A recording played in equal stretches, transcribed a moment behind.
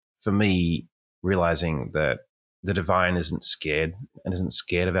for me, realizing that the divine isn't scared and isn't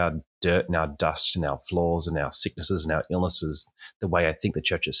scared of our dirt and our dust and our flaws and our sicknesses and our illnesses the way I think the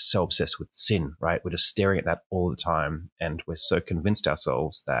church is so obsessed with sin, right? We're just staring at that all the time, and we're so convinced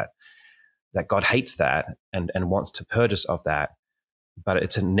ourselves that God hates that and wants to purge us of that. But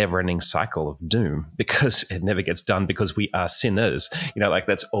it's a never-ending cycle of doom because it never gets done because we are sinners. Like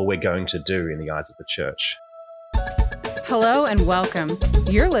that's all we're going to do in the eyes of the church. Hello and welcome.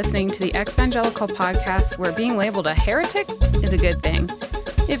 You're listening to the Exvangelical podcast, where being labeled a heretic is a good thing,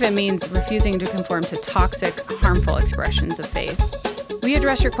 if it means refusing to conform to toxic, harmful expressions of faith. We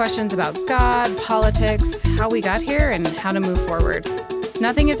address your questions about God, politics, how we got here, and how to move forward.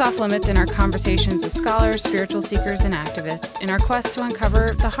 Nothing is off limits in our conversations with scholars, spiritual seekers, and activists in our quest to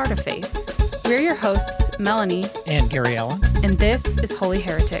uncover the heart of faith. We're your hosts, Melanie and Gary Allen, and this is Holy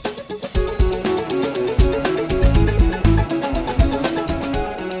Heretics.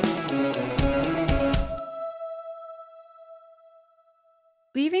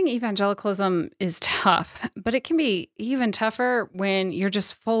 Leaving evangelicalism is tough, but it can be even tougher when you're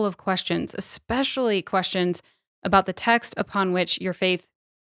just full of questions, especially questions about the text upon which your faith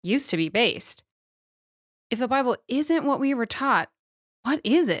used to be based. If the Bible isn't what we were taught, what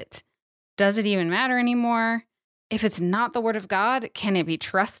is it? Does it even matter anymore? If it's not the Word of God, can it be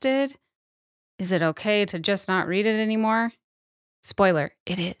trusted? Is it okay to just not read it anymore? Spoiler,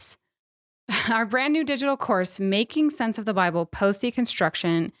 it is. Our brand new digital course, Making Sense of the Bible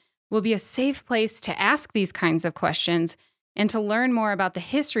Post-Deconstruction, will be a safe place to ask these kinds of questions and to learn more about the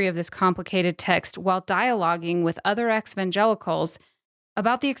history of this complicated text while dialoguing with other evangelicals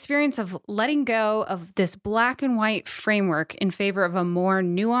about the experience of letting go of this black and white framework in favor of a more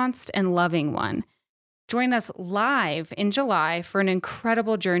nuanced and loving one. Join us live in July for an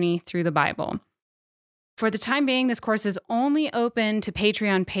incredible journey through the Bible. For the time being, this course is only open to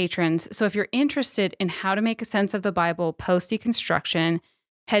Patreon patrons, so if you're interested in how to make a sense of the Bible post-deconstruction,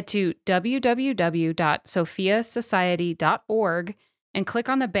 head to www.sophiasociety.org and click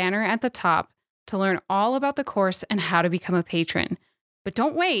on the banner at the top to learn all about the course and how to become a patron. But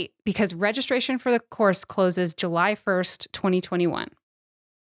don't wait, because registration for the course closes July 1st, 2021.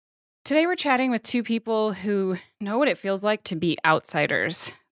 Today we're chatting with two people who know what it feels like to be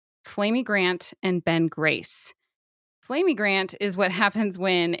outsiders. Flamy Grant and Ben Grace. Flamy Grant is what happens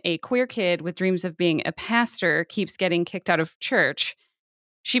when a queer kid with dreams of being a pastor keeps getting kicked out of church.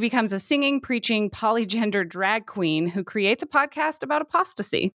 She becomes a singing, preaching, polygender drag queen who creates a podcast about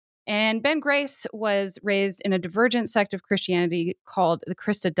apostasy. And Ben Grace was raised in a divergent sect of Christianity called the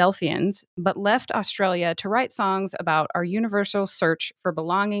Christadelphians, but left Australia to write songs about our universal search for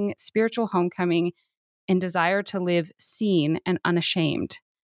belonging, spiritual homecoming, and desire to live seen and unashamed.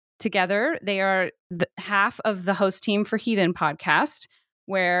 Together, they are half of the host team for Heathen podcast,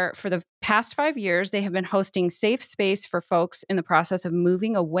 where for the past 5 years, they have been hosting safe space for folks in the process of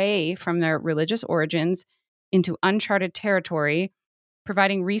moving away from their religious origins into uncharted territory,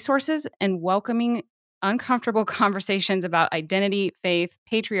 providing resources and welcoming uncomfortable conversations about identity, faith,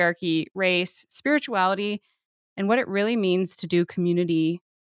 patriarchy, race, spirituality, and what it really means to do community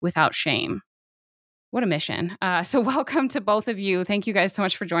without shame. What a mission. So welcome to both of you. Thank you guys so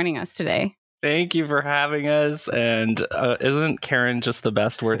much for joining us today. Thank you for having us. And isn't Karen just the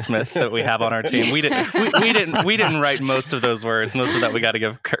best wordsmith that we have on our team? We didn't write most of those words. Most of that we got to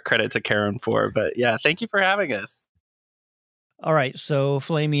give credit to Karen for. But yeah, thank you for having us. All right, so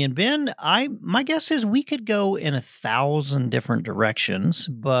Flamy and Ben, my guess is we could go in 1,000 different directions,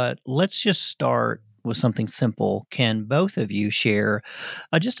 but let's just start with something simple. Can both of you share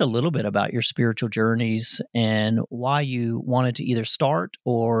just a little bit about your spiritual journeys and why you wanted to either start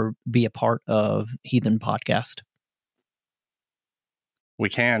or be a part of Heathen Podcast? We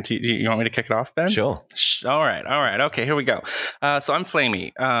can. Do you want me to kick it off, Ben? Sure. All right. Okay, here we go. So I'm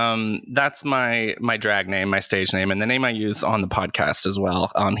Flamy. That's my drag name, my stage name, and the name I use on the podcast as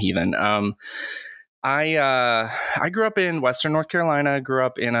well on Heathen. I grew up in Western North Carolina. Grew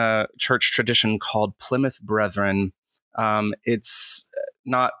up in a church tradition called Plymouth Brethren. It's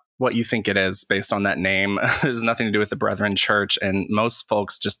not what you think it is based on that name. There's nothing to do with the Brethren Church, and most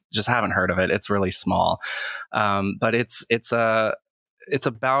folks just haven't heard of it. It's really small, but it's about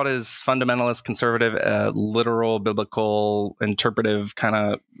as fundamentalist, conservative, literal, biblical, interpretive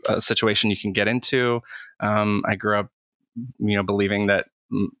kind of situation you can get into. I grew up, believing that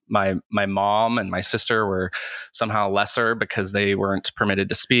my mom and my sister were somehow lesser because they weren't permitted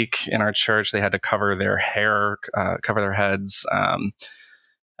to speak in our church. They had to cover their hair, cover their heads.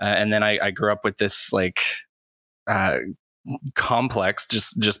 And then I grew up with this complex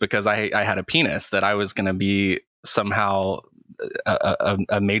just because I had a penis, that I was going to be somehow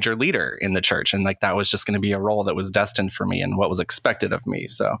a major leader in the church, and like that was just going to be a role that was destined for me and what was expected of me.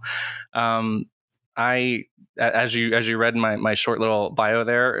 So, as you read my short little bio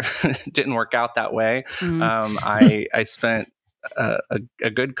there, didn't work out that way. I spent a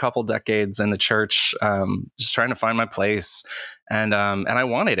good couple decades in the church, just trying to find my place, and I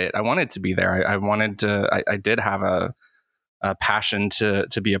wanted it. I wanted to be there. I wanted to. I did have a passion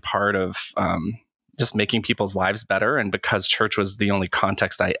to be a part of just making people's lives better. And because church was the only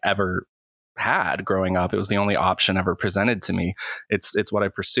context I ever had growing up, it was the only option ever presented to me. It's what I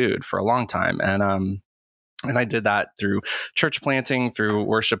pursued for a long time. And I did that through church planting, through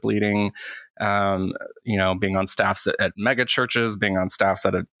worship leading, being on staffs at mega churches, being on staffs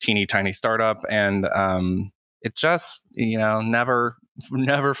at a teeny tiny startup. And it just, never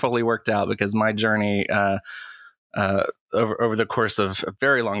fully worked out, because my journey over the course of a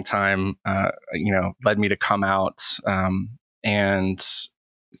very long time, led me to come out, and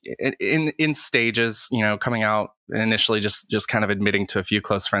in stages, coming out initially, just kind of admitting to a few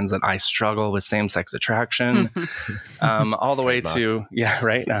close friends that I struggle with same-sex attraction, all the way to,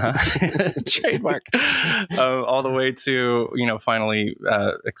 trademark, all the way to, finally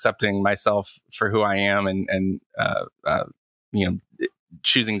accepting myself for who I am, and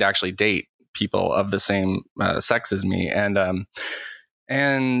choosing to actually date people of the same sex as me. And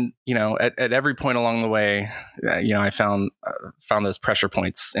at every point along the way, I found those pressure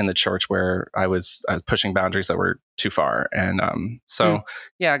points in the church where I was pushing boundaries that were too far. And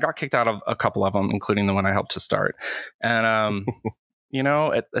I got kicked out of a couple of them, including the one I helped to start. And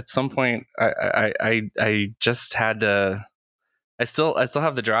at some point, I just had to. I still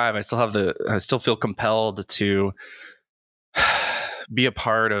have the drive. I still feel compelled to be a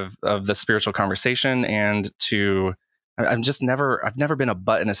part of the spiritual conversation, and to. I've never been a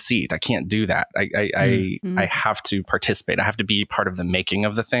butt in a seat. I can't do that. I have to participate. I have to be part of the making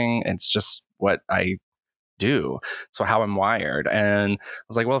of the thing. It's just what I do. So how I'm wired. And I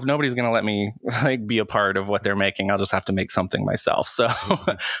was like, well, if nobody's going to let me be a part of what they're making, I'll just have to make something myself. So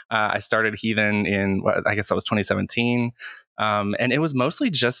I started Heathen in, I guess that was 2017. And it was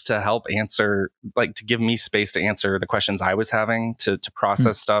mostly just to help answer, to give me space to answer the questions I was having, to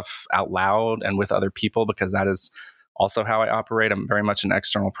process stuff out loud and with other people, because that is also how I operate. I'm very much an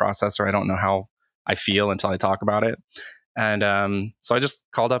external processor. I don't know how I feel until I talk about it. And so I just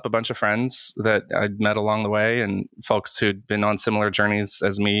called up a bunch of friends that I'd met along the way, and folks who'd been on similar journeys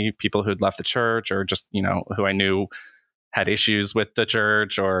as me, people who'd left the church, or just, who I knew had issues with the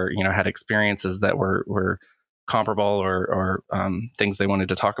church, or, had experiences that were comparable, or things they wanted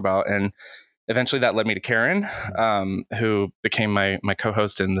to talk about. And eventually that led me to Karen, who became my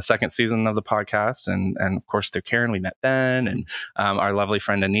co-host in the second season of the podcast. And of course, through Karen, we met Ben, and our lovely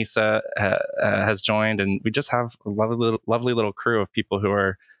friend Anissa has joined. And we just have a lovely little crew of people who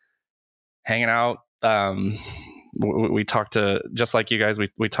are hanging out. We talk to, just like you guys,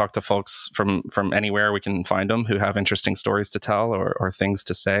 we talk to folks from anywhere we can find them, who have interesting stories to tell, or things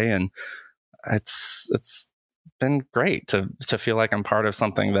to say. And it's been great to feel like I'm part of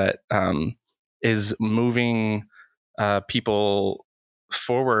something that is moving people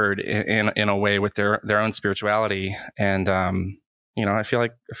forward in a way with their own spirituality. And I feel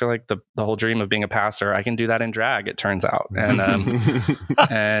like the whole dream of being a pastor, I can do that in drag, it turns out, and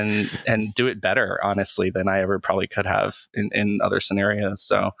and do it better, honestly, than I ever probably could have in other scenarios.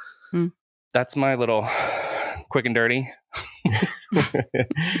 So that's my little quick and dirty.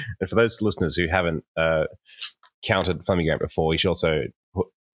 And for those listeners who haven't counted Flaming Grant before, you should also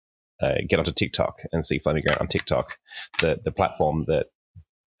get onto TikTok and see Flaming Grant on TikTok. The platform that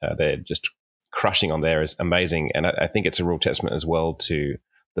they're just crushing on there is amazing. And I think it's a real testament as well to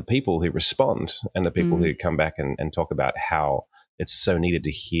the people who respond, and the people who come back and talk about how it's so needed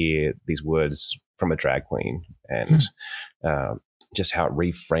to hear these words from a drag queen, and just how it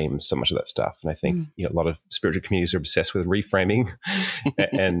reframes so much of that stuff. And I think a lot of spiritual communities are obsessed with reframing,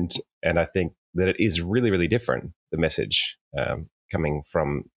 and I think that it is really, really different, the message coming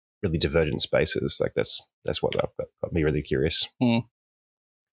from really divergent spaces. Like that's what got me really curious.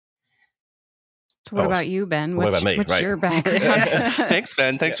 So what about you, Ben? What about me? What's right. your background? Thanks,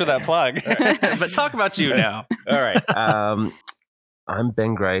 Ben. Thanks for that plug. But talk about you now. All right. I'm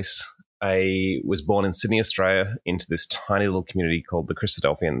Ben Grace. I was born in Sydney, Australia, into this tiny little community called the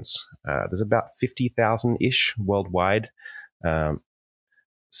Christadelphians. There's about 50,000-ish worldwide.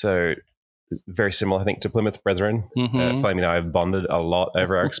 So very similar, I think, to Plymouth Brethren. Flaming and I have bonded a lot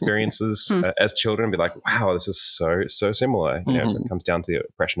over our experiences as children. Be like, wow, this is so similar. It comes down to the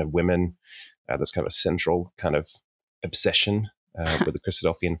oppression of women. That's kind of a central kind of obsession with the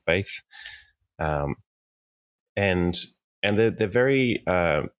Christadelphian faith. And and they're very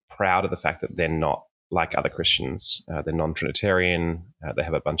proud of the fact that they're not like other Christians. They're non-Trinitarian. They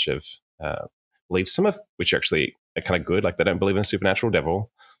have a bunch of beliefs, some of which actually are kind of good. Like they don't believe in a supernatural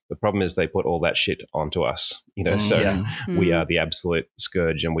devil. The problem is they put all that shit onto us, so we are the absolute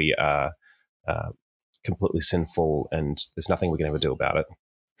scourge, and we are completely sinful, and there's nothing we can ever do about it.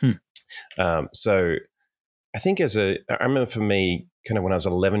 So I think I remember for me, kind of when I was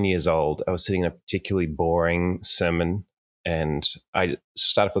 11 years old, I was sitting in a particularly boring sermon, and I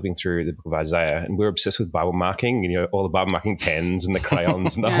started flipping through the book of Isaiah, and we were obsessed with Bible marking, all the Bible marking pens and the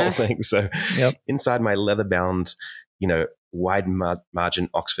crayons and the whole thing. So inside my leather-bound, wide margin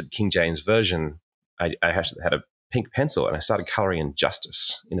Oxford King James version, I actually had a pink pencil, and I started coloring in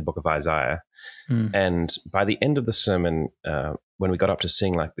justice in the book of Isaiah. And by the end of the sermon, when we got up to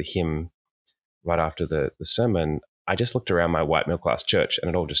sing like the hymn right after the sermon, I just looked around my white middle class church, and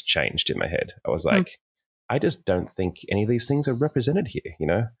it all just changed in my head. I was like, I just don't think any of these things are represented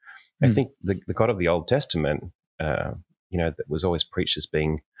here. I think the God of the Old Testament, that was always preached as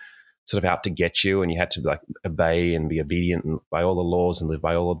being sort of out to get you, and you had to like obey and be obedient and by all the laws and live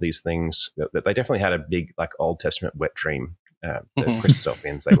by all of these things. That they definitely had a big like Old Testament wet dream. The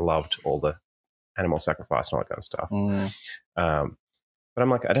Christophanians, they loved all the animal sacrifice and all that kind of stuff. But I'm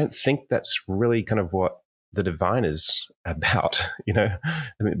like, I don't think that's really kind of what the divine is about. I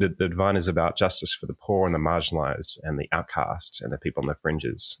mean, the divine is about justice for the poor and the marginalized and the outcast and the people on the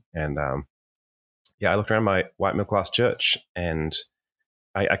fringes. And I looked around my white middle class church, and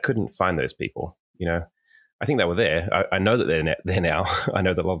I couldn't find those people. I think they were there. I know that they're there now. I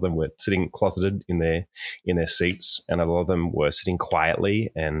know that a lot of them were sitting closeted in their seats, and a lot of them were sitting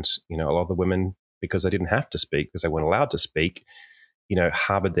quietly. And a lot of the women, because they didn't have to speak, because they weren't allowed to speak,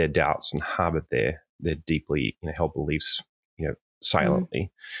 harbored their doubts and harbored their deeply held beliefs,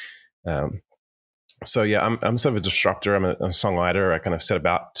 silently. So yeah, I'm sort of a disruptor. I'm a songwriter. I kind of set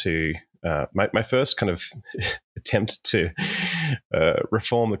about to my first kind of attempt to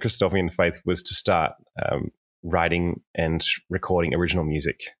reform the Christophanian faith was to start writing and recording original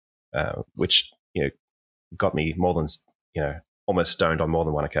music, which got me more than almost stoned on more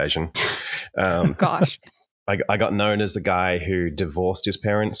than one occasion. Gosh. I got known as the guy who divorced his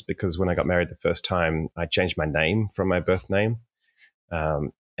parents, because when I got married the first time, I changed my name from my birth name,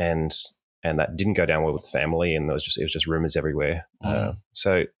 and that didn't go down well with the family, and it was just rumors everywhere. I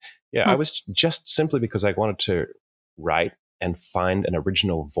was just simply because I wanted to write and find an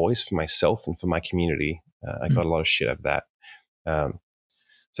original voice for myself and for my community. I got a lot of shit out of that. I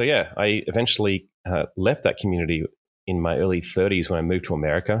eventually left that community in my early 30s when I moved to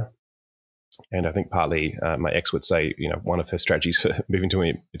America. And I think partly my ex would say, one of her strategies for moving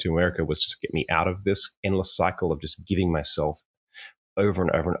to America was just to get me out of this endless cycle of just giving myself over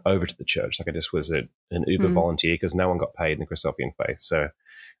and over and over to the church. Like I just was an Uber volunteer, because no one got paid in the Christophian faith. So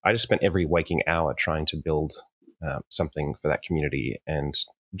I just spent every waking hour trying to build something for that community, and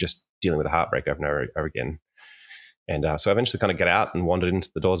just dealing with a heartbreak over and over again. And so I eventually kind of got out and wandered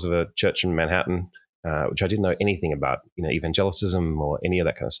into the doors of a church in Manhattan, which I didn't know anything about, evangelicism or any of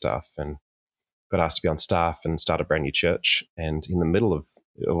that kind of stuff. And got asked to be on staff and start a brand new church. And in the middle of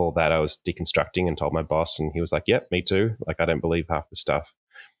all that, I was deconstructing and told my boss, and he was like, "Yep, me too. Like, I don't believe half the stuff."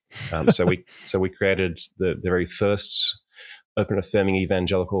 So we created the very first open affirming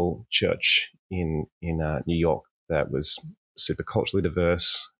evangelical church in New York that was super culturally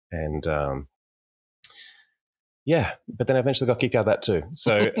diverse, and but then I eventually got kicked out of that too.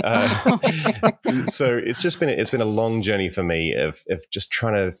 So so it's been a long journey for me of just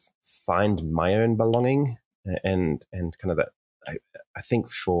trying to find my own belonging, and kind of that. I think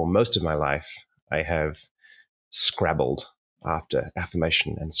for most of my life, I have scrabbled after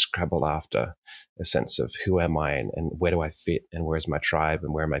affirmation and scrabbled after a sense of who am I, and where do I fit, and where's my tribe,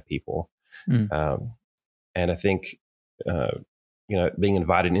 and where are my people. And I think being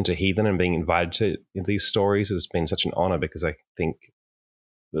invited into Heathen and being invited to these stories has been such an honor, because I think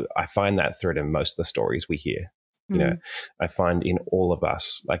I find that thread in most of the stories we hear. I find in all of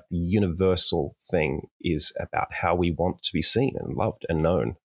us, like, the universal thing is about how we want to be seen and loved and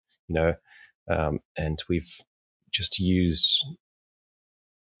known, and we've just used,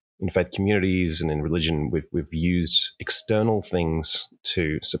 in faith communities and in religion, we've used external things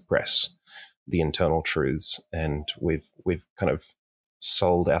to suppress the internal truths, and we've kind of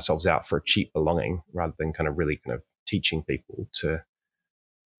sold ourselves out for a cheap belonging, rather than kind of really kind of teaching people to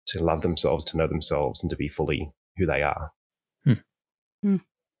love themselves, to know themselves, and to be fully who they are.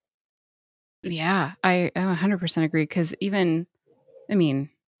 Yeah, I 100% agree, because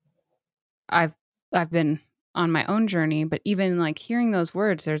I've been on my own journey, but even like hearing those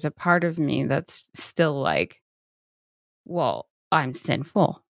words, there's a part of me that's still like, well, I'm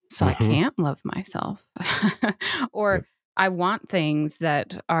sinful, so I can't love myself. Or I want things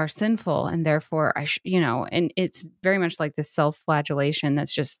that are sinful, and therefore and it's very much like this self-flagellation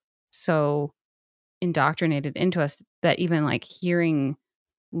that's just so indoctrinated into us that even like hearing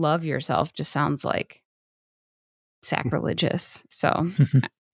love yourself just sounds like sacrilegious. So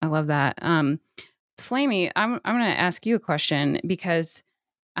I love that. Flamey, I'm going to ask you a question because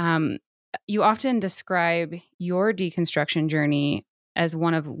you often describe your deconstruction journey as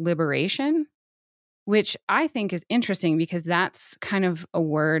one of liberation, which I think is interesting because that's kind of a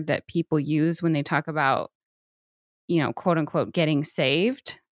word that people use when they talk about, quote unquote, getting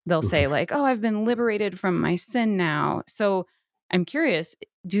saved. They'll say like, oh, I've been liberated from my sin now. So I'm curious,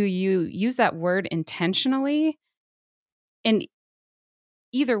 do you use that word intentionally? And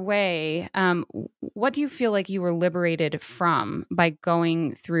either way, what do you feel like you were liberated from by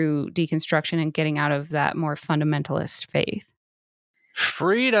going through deconstruction and getting out of that more fundamentalist faith?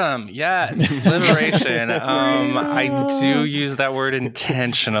 Freedom, yes. Liberation. I do use that word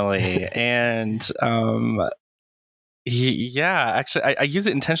intentionally. And actually, I use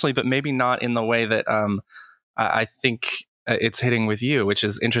it intentionally, but maybe not in the way that I think it's hitting with you, which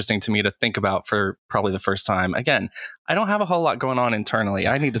is interesting to me to think about for probably the first time. Again, I don't have a whole lot going on internally.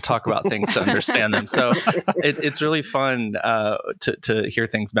 I need to talk about things to understand them. So it's really fun to hear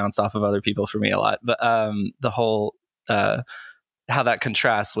things bounce off of other people for me a lot. But the whole how that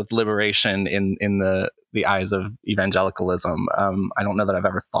contrasts with liberation in the eyes of evangelicalism. I don't know that I've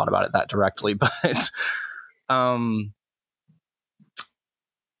ever thought about it that directly, but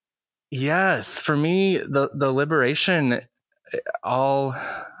yes, for me, the liberation all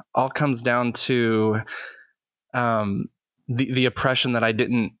comes down to the oppression that I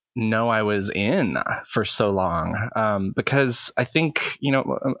didn't know I was in for so long. Because I think,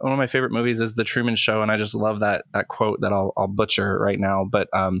 one of my favorite movies is The Truman Show, and I just love that quote that I'll butcher right now. But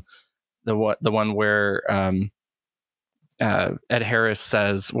the one where Ed Harris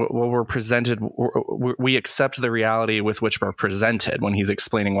says, well, we're presented, we accept the reality with which we're presented, when he's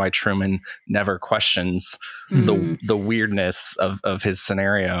explaining why Truman never questions the weirdness of his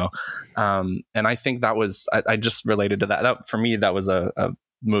scenario. And I think that was, I just related to that. For me, that was a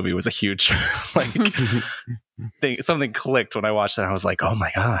movie was a huge thing. Something clicked when I watched that. I was like, oh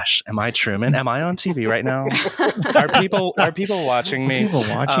my gosh, am I Truman? Am I on TV right now? Are people watching me? People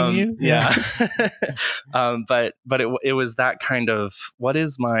watching you? Yeah. But it was that kind of, what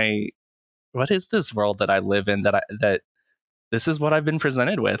is this world that I live in, that this is what I've been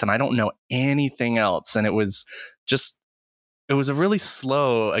presented with, and I don't know anything else. And it was a really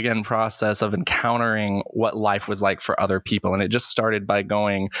slow, again, process of encountering what life was like for other people. And it just started by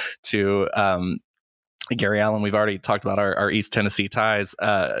going to Gary Allen. We've already talked about our East Tennessee ties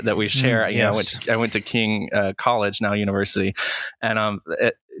that we share. Yes. I went to King College, now university. And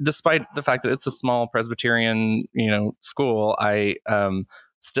despite the fact that it's a small Presbyterian, school, I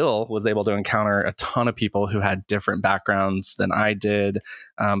still was able to encounter a ton of people who had different backgrounds than I did.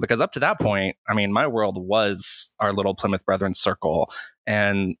 Because up to that point, my world was our little Plymouth Brethren circle.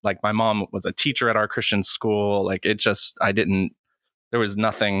 And like, my mom was a teacher at our Christian school. Like, there was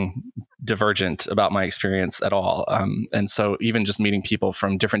nothing divergent about my experience at all. And so even just meeting people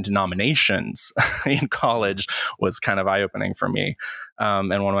from different denominations in college was kind of eye-opening for me.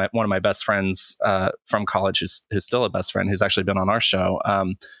 And one of my best friends from college, who's still a best friend, who's actually been on our show,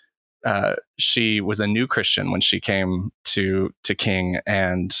 she was a new Christian when she came to King,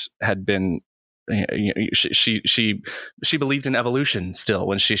 and had been, she believed in evolution still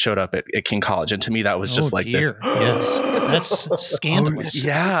when she showed up at King College. And to me, that was just like dear. this. Yes, that's scandalous.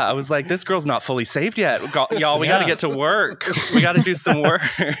 Yeah, I was like, this girl's not fully saved yet. Y'all, we got to get to work. We got to do some work.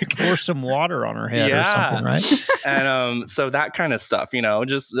 Pour some water on her head or something, right? And so that kind of stuff,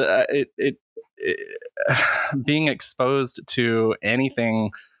 just being exposed to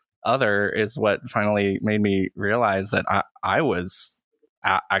anything other is what finally made me realize that I was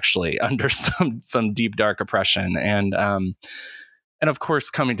actually under some deep, dark oppression. And of course,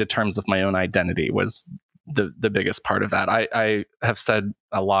 coming to terms with my own identity was the biggest part of that. I have said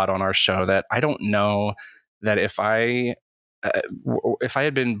a lot on our show that I don't know that if I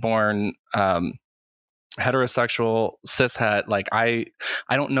had been born heterosexual, cishet, like I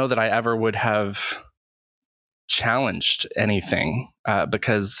don't know that I ever would have challenged anything,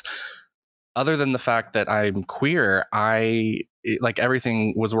 because other than the fact that I'm queer,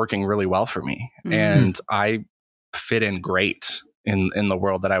 everything was working really well for me. Mm-hmm. And I fit in great in the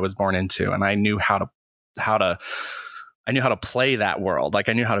world that I was born into. And I knew how to I knew how to play that world. Like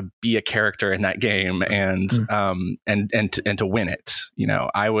I knew how to be a character in that game and to win it. You know,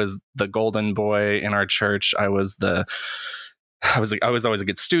 I was the golden boy in our church. I was always a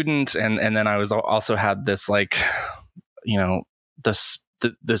good student. And then I was also had this like, you know,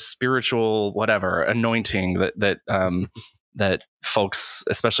 the spiritual, whatever anointing that folks,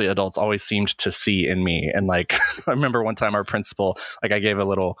 especially adults, always seemed to see in me. And like, I remember one time our principal, like I gave a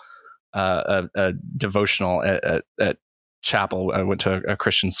little, a devotional at chapel. I went to a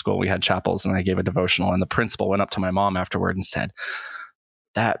Christian school. We had chapels and I gave a devotional and the principal went up to my mom afterward and said,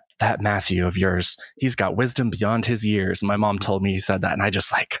 that Matthew of yours, he's got wisdom beyond his years. And my mom told me he said that. And I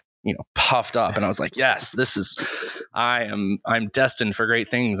just like, you know, puffed up and I was like, yes, I'm destined for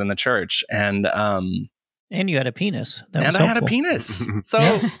great things in the church. And you had a penis. I had a penis. So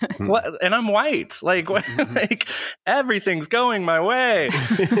what? And I'm white. Like, like everything's going my way.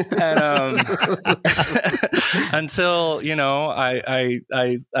 And until, you know, I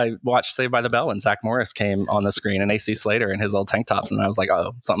watched Saved by the Bell and Zach Morris came on the screen and AC Slater in his old tank tops. And I was like,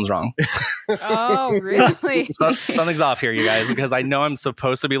 oh, something's wrong. Oh, really? Something's off here, you guys, because I know I'm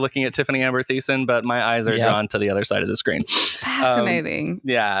supposed to be looking at Tiffany Amber Thiessen, but my eyes are drawn to the other side of the screen. Fascinating.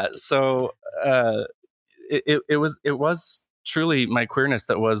 Yeah. So, it was truly my queerness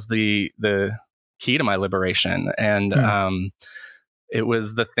that was the key to my liberation. And it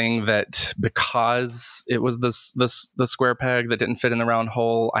was the thing that, because it was the square peg that didn't fit in the round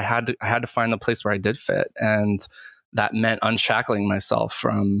hole, I had to find the place where I did fit. And that meant unshackling myself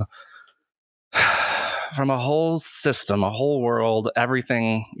from a whole system, a whole world,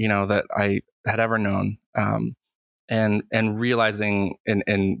 everything, you know, that I had ever known. And realizing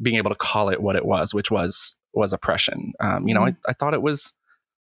and being able to call it what it was, which was oppression. You know, I thought it was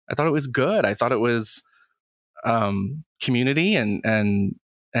good. I thought it was community and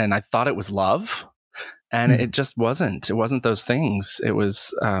I thought it was love, and it just wasn't. It wasn't those things. It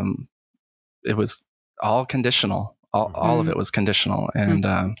was all conditional. All of it was conditional. And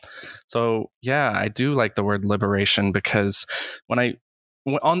so yeah, I do like the word liberation, because when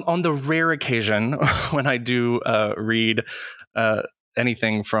on the rare occasion when I do read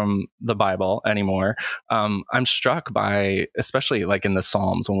anything from the Bible anymore, I'm struck by, especially like in the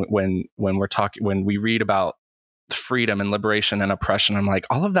Psalms, when we read about freedom and liberation and oppression, I'm like,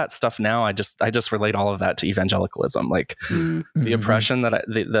 all of that stuff now, I just relate all of that to evangelicalism, like the oppression that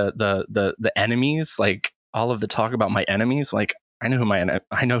the enemies, like all of the talk about my enemies, like I know who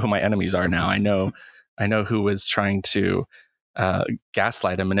my enemies are now. I know who was trying to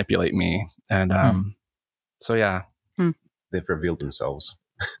gaslight and manipulate me. And so yeah, they've revealed themselves.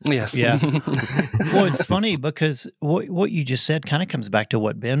 Yes. Yeah. Well, it's funny because what you just said kind of comes back to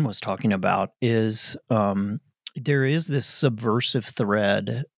what Ben was talking about, is there is this subversive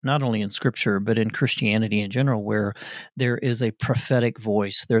thread, not only in Scripture, but in Christianity in general, where there is a prophetic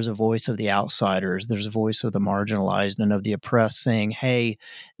voice. There's a voice of the outsiders. There's a voice of the marginalized and of the oppressed saying, hey,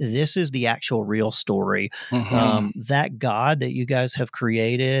 this is the actual real story. That God that you guys have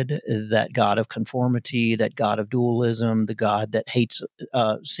created, that God of conformity, that God of dualism, the God that hates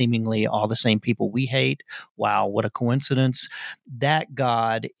seemingly all the same people we hate. Wow, what a coincidence. That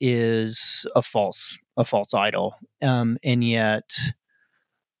God is a false idol. And yet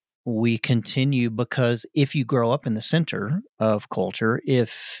we continue, because if you grow up in the center of culture,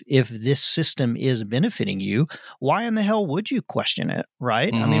 if this system is benefiting you, why in the hell would you question it,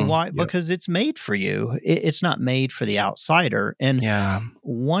 right? I mean, why? Yep. Because it's made for you. It's not made for the outsider. And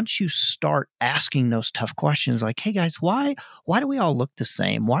once you start asking those tough questions, like, hey guys, why do we all look the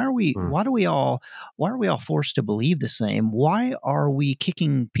same? Why are we all forced to believe the same? Why are we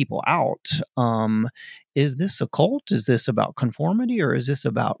kicking people out? Is this a cult? Is this about conformity, or is this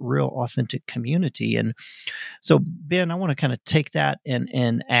about real authentic community? And so, Ben, I want to kind of take that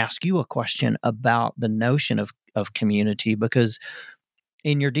and ask you a question about the notion of community, because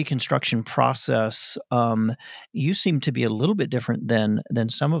in your deconstruction process, you seem to be a little bit different than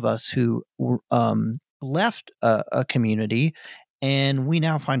some of us who left a community, and we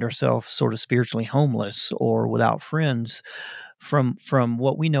now find ourselves sort of spiritually homeless or without friends. From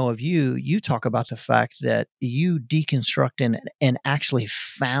what we know of you, you talk about the fact that you deconstruct and actually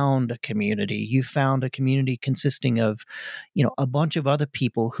found a community. You found a community consisting of, you know, a bunch of other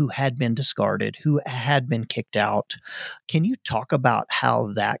people who had been discarded, who had been kicked out. Can you talk about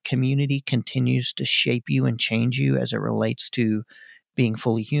how that community continues to shape you and change you as it relates to being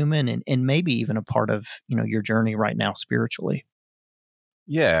fully human and maybe even a part of, you know, your journey right now spiritually?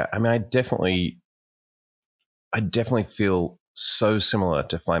 Yeah, I mean, I definitely feel so similar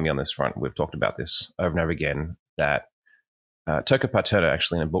to Flamey on this front. We've talked about this over and over again, that Toka Paterno,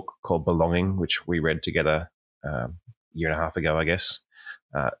 actually, in a book called Belonging, which we read together year and a half ago, I guess.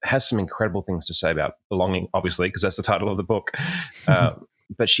 Has some incredible things to say about belonging, obviously, because that's the title of the book.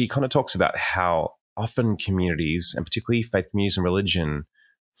 But she kind of talks about how often communities, and particularly faith communities and religion,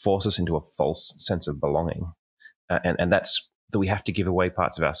 force us into a false sense of belonging. And that's that we have to give away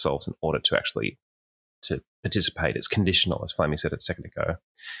parts of ourselves in order to actually to participate. It's conditional, as Flamey said a second ago.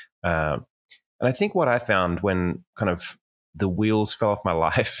 And I think what I found when kind of the wheels fell off my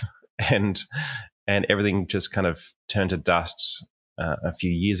life and everything just kind of turned to dust a few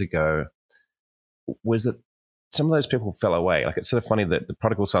years ago was that some of those people fell away. Like, it's sort of funny that the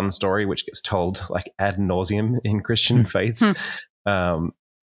prodigal son story, which gets told like ad nauseum in Christian faith,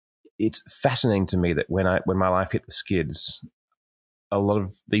 it's fascinating to me that when my life hit the skids, a lot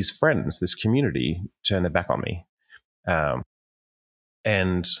of these friends, this community, turned their back on me.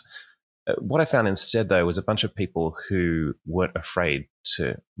 And what I found instead, though, was a bunch of people who weren't afraid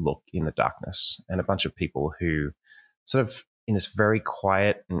to look in the darkness, and a bunch of people who sort of, in this very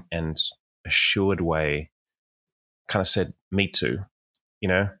quiet and assured way, kind of said, me too, you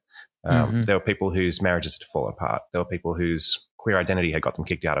know? There were people whose marriages had fallen apart. There were people whose queer identity had got them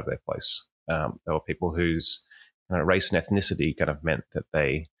kicked out of their place. There were people whose race and ethnicity kind of meant that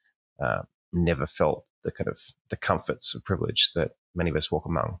they never felt the comforts of privilege that many of us walk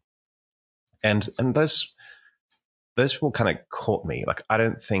among. And those people kind of caught me. Like, I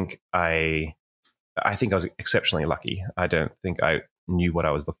think I was exceptionally lucky. I don't think I knew what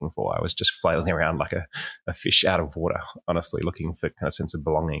I was looking for. I was just flailing around like a fish out of water, honestly, looking for kind of sense of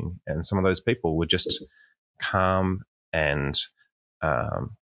belonging. And some of those people were just calm and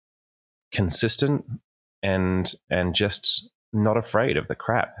consistent and just not afraid of the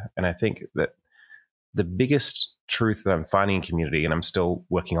crap. And I think that the biggest truth that I'm finding in community, and I'm still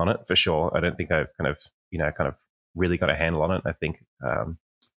working on it for sure. I don't think I've kind of really got a handle on it. I think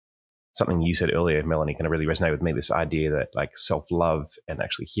something you said earlier, Melanie, kind of really resonated with me. This idea that like self-love and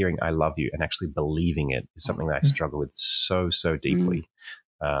actually hearing "I love you" and actually believing it is something that I struggle with so deeply.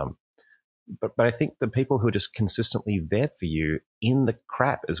 But I think the people who are just consistently there for you in the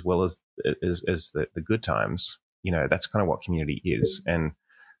crap as well as the good times, you know, that's kind of what community is. And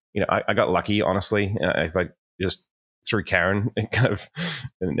you know, I got lucky, honestly. If I just through Karen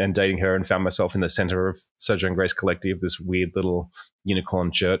and dating her, and found myself in the center of Sojourn Grace Collective, this weird little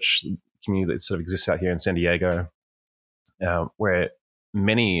unicorn church community that sort of exists out here in San Diego, where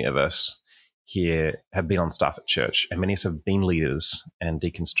many of us here have been on staff at church, and many of us have been leaders and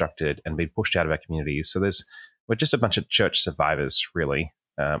deconstructed and been pushed out of our communities. So we're just a bunch of church survivors, really.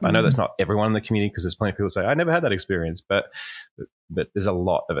 I know that's not everyone in the community, because there's plenty of people who say, I never had that experience, but there's a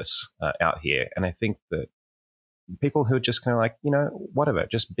lot of us out here. And I think that people who are just kind of like, you know, whatever,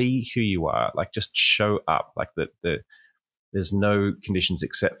 just be who you are, like just show up, like there's no conditions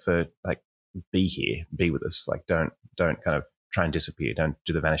except for like, be here, be with us. Like don't kind of try and disappear. Don't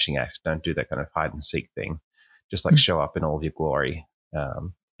do the vanishing act. Don't do that kind of hide and seek thing. Just like show up in all of your glory.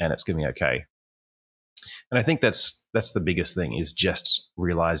 And it's going to be okay. And I think that's the biggest thing, is just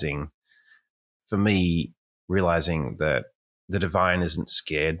realizing that the divine isn't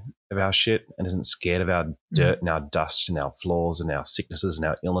scared of our shit and isn't scared of our dirt and our dust and our flaws and our sicknesses and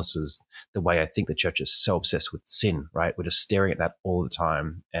our illnesses, the way I think the church is so obsessed with sin, right? We're just staring at that all the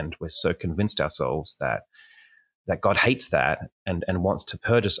time, and we're so convinced ourselves that God hates that and wants to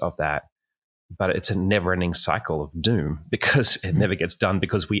purge us of that. But it's a never-ending cycle of doom, because it never gets done,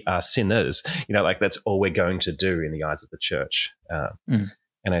 because we are sinners. You know, like that's all we're going to do in the eyes of the church.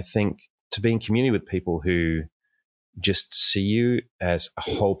 And I think to be in community with people who just see you as a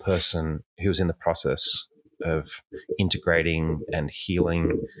whole person who's in the process of integrating and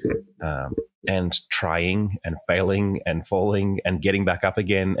healing and trying and failing and falling and getting back up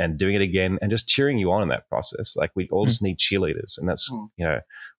again and doing it again and just cheering you on in that process. Like we all just need cheerleaders. And that's, you know,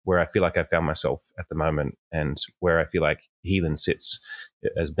 where I feel like I found myself at the moment, and where I feel like Heathen sits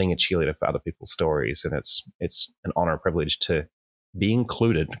as being a cheerleader for other people's stories. And it's an honor and privilege to be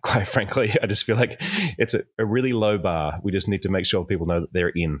included, quite frankly. I just feel like it's a really low bar. We just need to make sure people know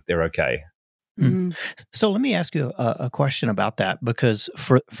that they're okay. So let me ask you a question about that, because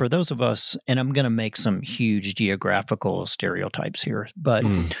for those of us, and I'm going to make some huge geographical stereotypes here, but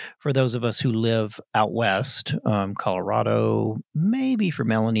for those of us who live out west, Colorado, maybe for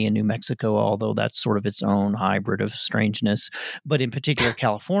Melanie in New Mexico, although that's sort of its own hybrid of strangeness, but in particular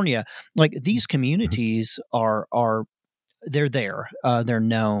California, like these communities are they're there, they're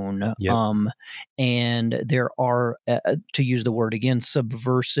known, and there are, to use the word again,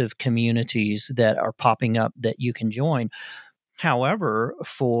 subversive communities that are popping up that you can join. However,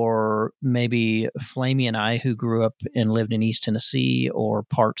 for maybe Flamey and I, who grew up and lived in East Tennessee or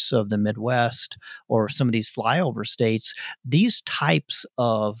parts of the Midwest or some of these flyover states, these types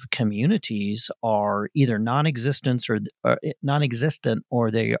of communities are either non-existent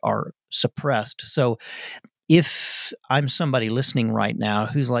or they are suppressed. So if I'm somebody listening right now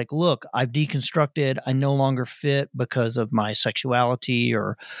who's like, look, I've deconstructed, I no longer fit because of my sexuality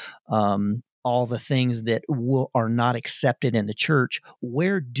or all the things that are not accepted in the church,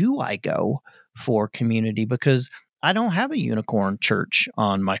 where do I go for community? Because I don't have a unicorn church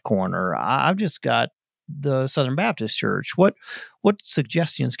on my corner. I've just got the Southern Baptist Church. What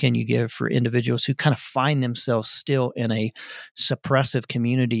suggestions can you give for individuals who kind of find themselves still in a suppressive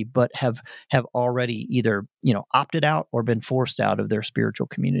community, but have already either, opted out or been forced out of their spiritual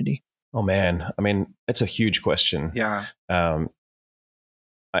community? Oh man, I mean, it's a huge question. Yeah.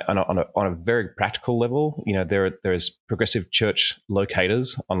 On a very practical level, there's Progressive Church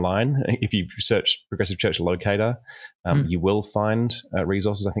locators online. If you search Progressive Church locator, you will find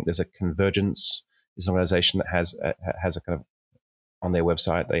resources. I think there's a Convergence. It's an organization that has a kind of, on their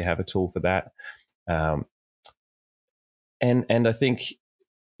website, they have a tool for that. And I think,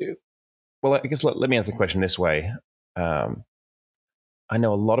 well, I guess let me answer the question this way. I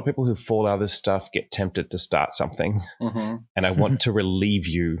know a lot of people who fall out of this stuff get tempted to start something. Mm-hmm. And I want to relieve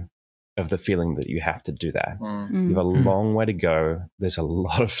you of the feeling that you have to do that. Mm. You have a long way to go. There's a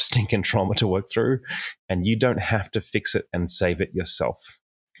lot of stinking trauma to work through, and you don't have to fix it and save it yourself.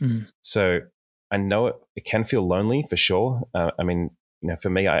 Mm. So I know it can feel lonely for sure. I mean, for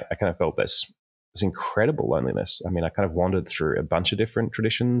me, I kind of felt this incredible loneliness. I mean, I kind of wandered through a bunch of different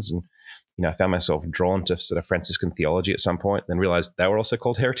traditions, and I found myself drawn to sort of Franciscan theology at some point, then realized they were also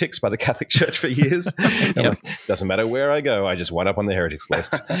called heretics by the Catholic Church for years. Like, doesn't matter where I go, I just wind up on the heretics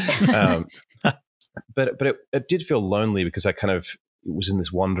list. But it did feel lonely because I kind of was in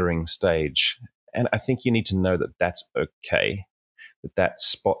this wandering stage. And I think you need to know that that's okay, that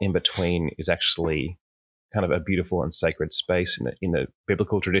spot in between is actually kind of a beautiful and sacred space in a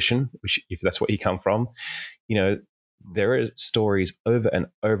biblical tradition, which, if that's what you come from, there are stories over and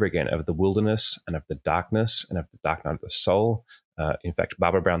over again of the wilderness and of the darkness and of the dark night of the soul. In fact,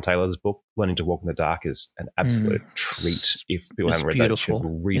 Barbara Brown Taylor's book, Learning to Walk in the Dark, is an absolute treat. If people haven't read that, you should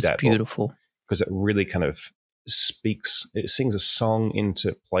read that book. It's beautiful. Because it really kind of it sings a song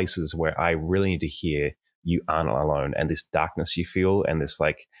into places where I really need to hear you aren't alone, and this darkness you feel and this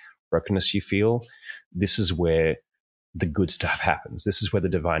like brokenness you feel. This is where the good stuff happens. This is where the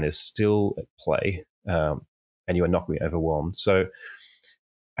divine is still at play. And you are not going to be overwhelmed. So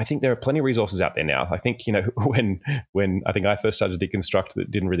I think there are plenty of resources out there now. I think, when I think I first started to deconstruct,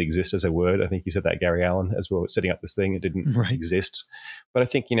 that didn't really exist as a word. I think you said that, Gary Allen, as we were setting up this thing. It didn't exist. But I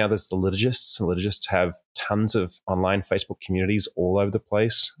think, there's the liturgists, and liturgists have tons of online Facebook communities all over the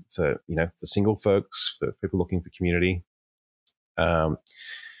place for single folks, for people looking for community.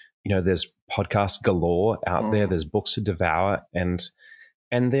 There's podcasts galore out there. There's books to devour, and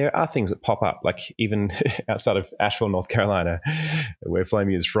there are things that pop up, like even outside of Asheville, North Carolina, where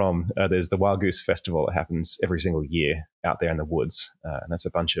Flamey is from, there's the Wild Goose Festival that happens every single year out there in the woods. And that's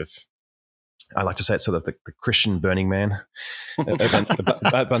a bunch of, I like to say it's sort of the Christian Burning Man,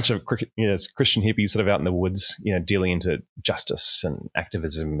 a bunch of Christian hippies sort of out in the woods, dealing into justice and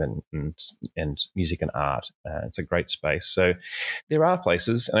activism and music and art. It's a great space. So there are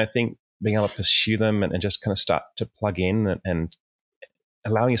places, and I think being able to pursue them and just kind of start to plug in and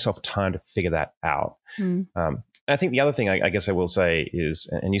allowing yourself time to figure that out. And I think the other thing I guess I will say is,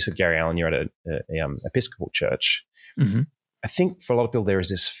 and you said, Gary Allen, you're at a Episcopal church. Mm-hmm. I think for a lot of people there is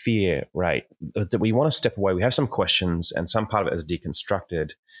this fear, right, that we want to step away. We have some questions, and some part of it is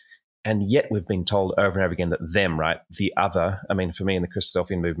deconstructed, and yet we've been told over and over again that them, right, the other. I mean, for me in the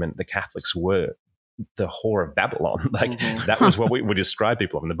Christadelphian movement, the Catholics were the whore of Babylon. Like that was what we would describe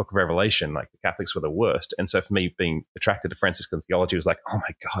people of in the Book of Revelation. Like the Catholics were the worst. And so for me, being attracted to Franciscan theology was like, oh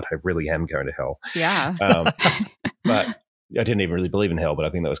my God, I really am going to hell. Yeah. But I didn't even really believe in hell, but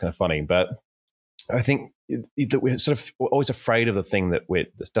I think that was kind of funny. But I think that we're sort of always afraid of the thing that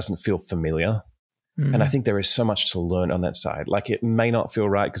doesn't feel familiar. And I think there is so much to learn on that side. Like it may not feel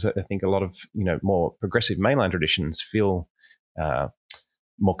right, because I think a lot of, more progressive mainline traditions feel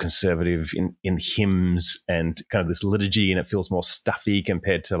more conservative in hymns and kind of this liturgy, and it feels more stuffy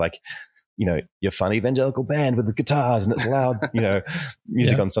compared to like, your fun evangelical band with the guitars and it's loud,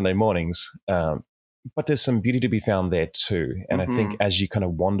 music on Sunday mornings. But there's some beauty to be found there too. And I think as you kind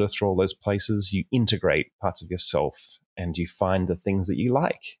of wander through all those places, you integrate parts of yourself and you find the things that you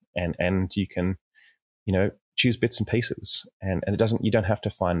like, and you can, choose bits and pieces, and you don't have to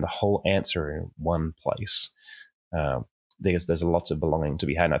find the whole answer in one place. there's lots of belonging to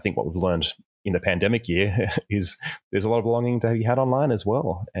be had. And I think what we've learned in the pandemic year is there's a lot of belonging to be had online as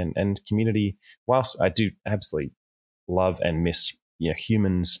well. And community, whilst I do absolutely love and miss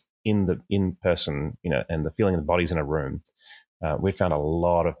humans in person, and the feeling of the bodies in a room, we've found a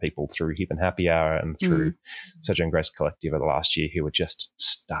lot of people through Heathen Happy Hour and through Sojourn Grace Collective over the last year who were just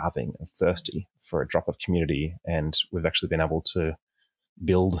starving and thirsty for a drop of community. And we've actually been able to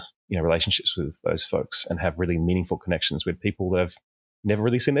build relationships with those folks and have really meaningful connections with people that have never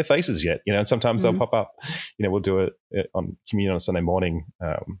really seen their faces yet. And sometimes they'll pop up. We'll do it on communion on a Sunday morning.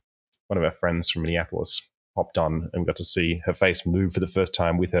 One of our friends from Minneapolis hopped on and got to see her face move for the first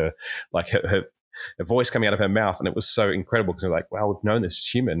time with her, like her voice coming out of her mouth. And it was so incredible because we're like, wow, we've known this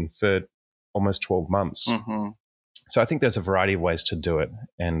human for almost 12 months. So I think there's a variety of ways to do it.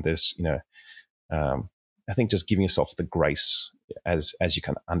 And there's, I think just giving yourself the grace as you're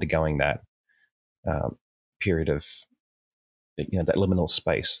kind of undergoing that period of, that liminal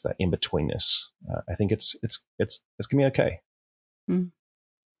space, that in-betweenness. I think it's gonna be okay.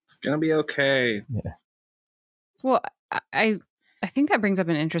 It's gonna be okay. Yeah. Well, I think that brings up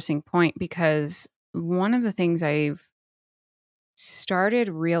an interesting point, because one of the things I've started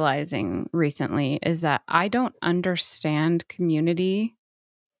realizing recently is that I don't understand community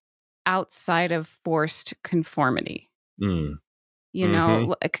outside of forced conformity.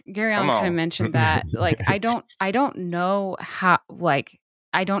 Like Gary Allen kind of mentioned that. Like, I don't know how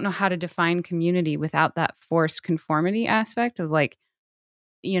to define community without that forced conformity aspect of, like,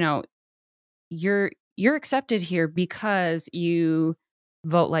 you're accepted here because you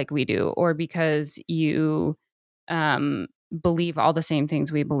vote like we do, or because you believe all the same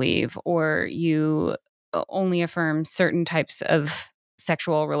things we believe, or you only affirm certain types of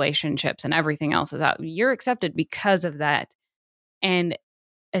sexual relationships and everything else is out. You're accepted because of that. And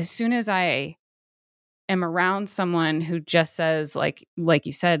as soon as I am around someone who just says, like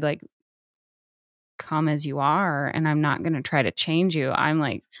you said, like, come as you are, and I'm not going to try to change you, I'm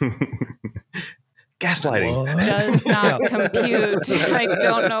like, gaslighting does not compute. I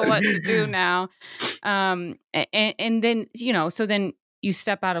don't know what to do now. And then, so then you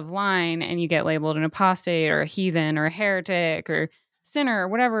step out of line and you get labeled an apostate or a heathen or a heretic or sinner or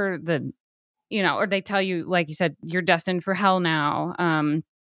whatever or they tell you, like you said, you're destined for hell now.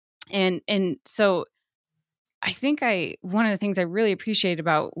 And so I think one of the things I really appreciate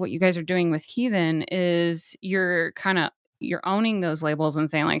about what you guys are doing with Heathen is you're owning those labels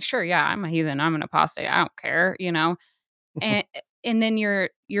and saying, like, sure, yeah, I'm a heathen, I'm an apostate, I don't care, and then you're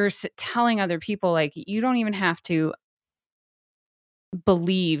telling other people, like, you don't even have to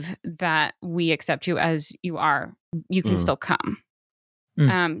believe that we accept you as you are, you can still come.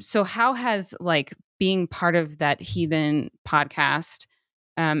 So how has, like, being part of that Heathen podcast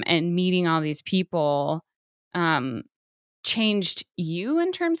and meeting all these people changed you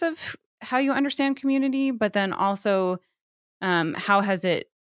in terms of how you understand community, but then also how has it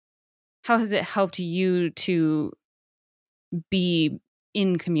helped you to be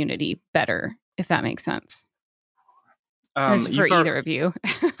in community better, if that makes sense? This is for either of you.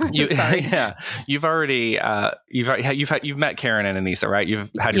 Yeah, you've already you've met Karen and Anissa, right? You've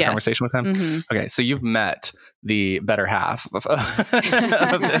had your conversation with them. Okay, so you've met the better half of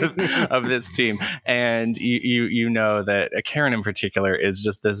this team, and you know that Karen in particular is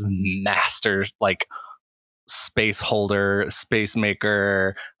just this master, like, space holder, space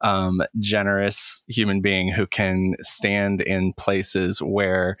maker, generous human being who can stand in places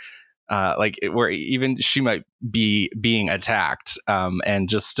where where even she might be being attacked, and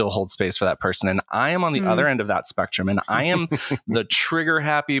just still hold space for that person. And I am on the other end of that spectrum, and I am the trigger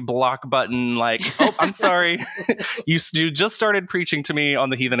happy block button, like, oh, I'm sorry, you just started preaching to me on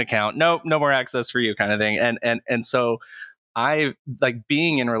the Heathen account. Nope, no more access for you, kind of thing. And so I like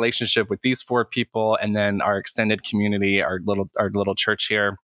being in relationship with these four people, and then our extended community, our little church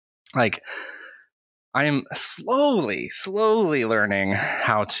here. Like, I am slowly learning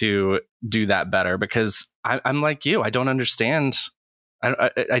how to do that better, because I'm like you. I don't understand.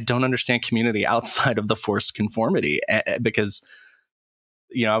 I don't understand community outside of the forced conformity, because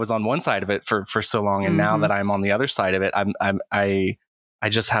I was on one side of it for so long, and now that I'm on the other side of it, I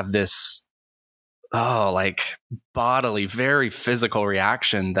just have this like bodily, very physical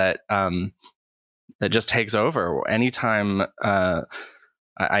reaction that just takes over anytime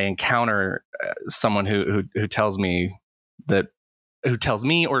I encounter someone who tells me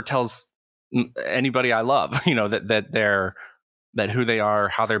or tells anybody I love, that who they are,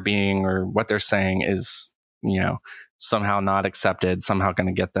 how they're being, or what they're saying is, somehow not accepted, somehow going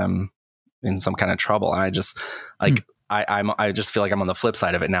to get them in some kind of trouble. And I just like, I just feel like I'm on the flip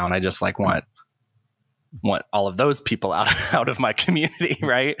side of it now. And I just like want want all of those people out of my community,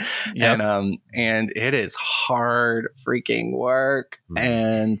 right? Yep. And it is hard freaking work. Mm.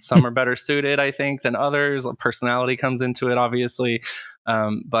 And some are better suited, I think, than others. Personality comes into it, obviously,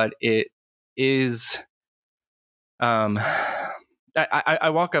 but it is. I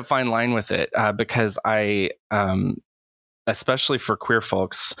walk a fine line with it because especially for queer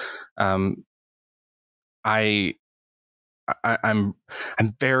folks, I'm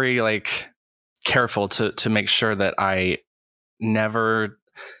very like careful to make sure that I never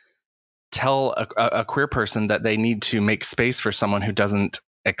tell a queer person that they need to make space for someone who doesn't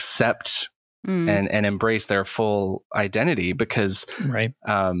accept and embrace their full identity, because Right.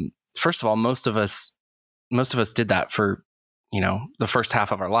 First of all, most of us did that for, the first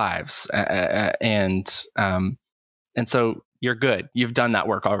half of our lives. And so you're good. You've done that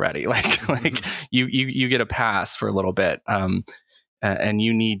work already. Like you get a pass for a little bit. And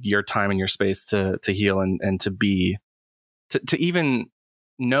you need your time and your space to heal and to be, to even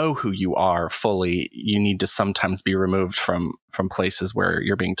know who you are fully. You need to sometimes be removed from places where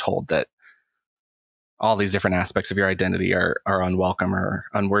you're being told that all these different aspects of your identity are unwelcome or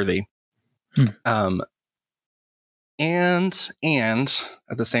unworthy. And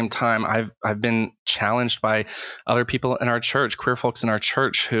at the same time, I've been challenged by other people in our church, queer folks in our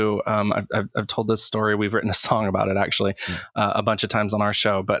church, who I've told this story. We've written a song about it actually a bunch of times on our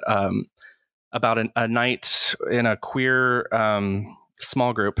show, but about a night in a queer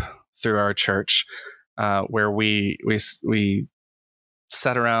small group through our church where we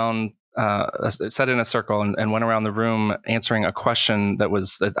sat around. Sat in a circle and went around the room answering a question that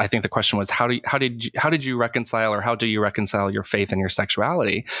was, I think the question was, how did you reconcile, or how do you reconcile your faith and your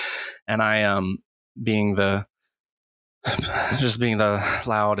sexuality? And I, being the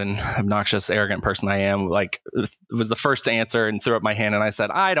loud and obnoxious, arrogant person I am, was the first to answer and threw up my hand. And I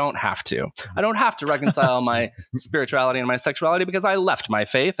said, I don't have to reconcile my spirituality and my sexuality because I left my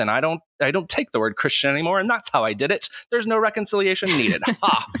faith and I don't take the word Christian anymore. And that's how I did it. There's no reconciliation needed.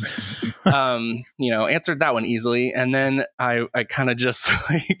 Answered that one easily. And then I kind of just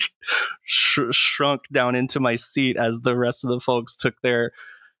shrunk down into my seat as the rest of the folks took their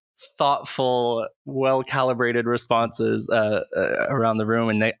thoughtful, well-calibrated responses around the room.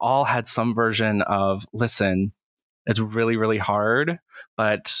 And they all had some version of, listen, it's really, really hard,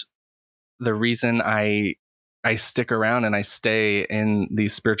 but the reason I stick around and I stay in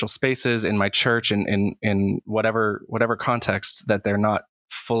these spiritual spaces in my church and in whatever context that they're not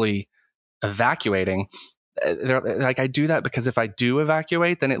fully evacuating, like, I do that because if I do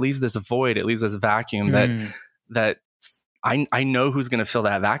evacuate, then it leaves this void, it leaves this vacuum that I know who's going to fill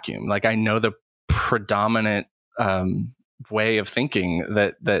that vacuum. Like, I know the predominant way of thinking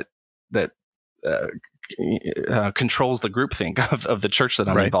that controls the groupthink of the church that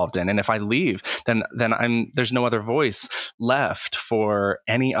I'm involved in. And if I leave, then there's no other voice left for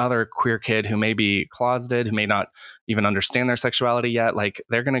any other queer kid who may be closeted, who may not even understand their sexuality yet. Like,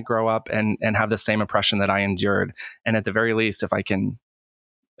 they're going to grow up and have the same oppression that I endured. And at the very least, if I can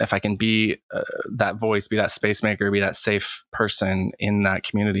be that voice, be that space maker, be that safe person in that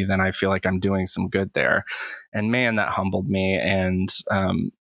community, then I feel like I'm doing some good there. And man, that humbled me. And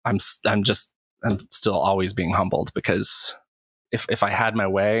I'm still always being humbled, because if I had my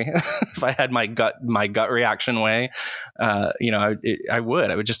way, if I had my gut reaction way, I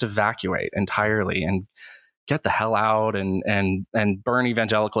would just evacuate entirely and get the hell out and burn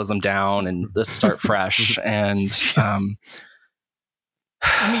evangelicalism down and just start fresh. And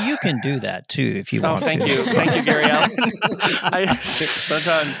I mean, you can do that too if you want to. Thank you, Gary Allen.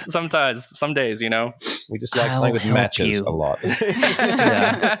 Sometimes, some days, we just like playing with matches a lot.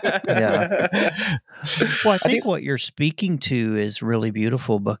 Yeah. Well, I think what you're speaking to is really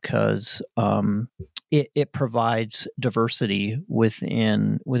beautiful, because it provides diversity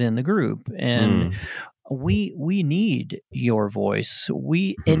within the group, and we need your voice.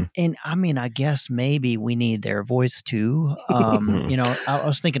 And I mean, I guess maybe we need their voice too. I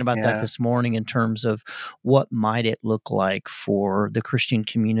was thinking about that this morning in terms of what might it look like for the Christian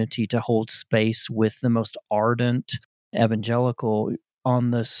community to hold space with the most ardent evangelical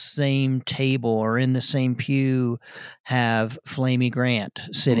on the same table or in the same pew have Flamey Grant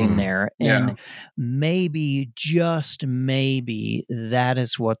sitting there. And maybe, just maybe, that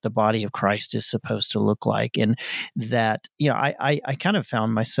is what the body of Christ is supposed to look like. And that, I kind of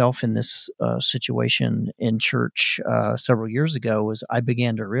found myself in this situation in church several years ago, was I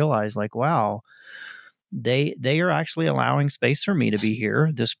began to realize, like, wow, they are actually allowing space for me to be here,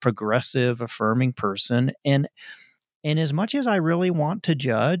 this progressive, affirming person. And as much as I really want to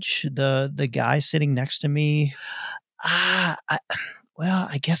judge the guy sitting next to me, well,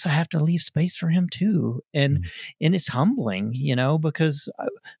 I guess I have to leave space for him too. And it's humbling, because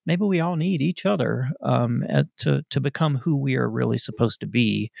maybe we all need each other to become who we are really supposed to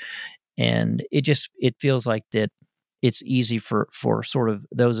be. And it feels like that it's easy for sort of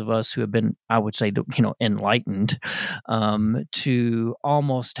those of us who have been, I would say, enlightened, to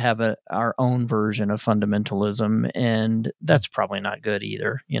almost have our own version of fundamentalism. And that's probably not good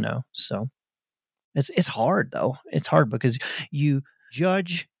either, so it's hard though. It's hard because you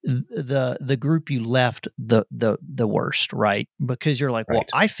judge the group you left the worst, right? Because you're like, well,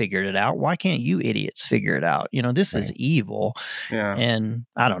 I figured it out. Why can't you idiots figure it out? This is evil. Yeah. And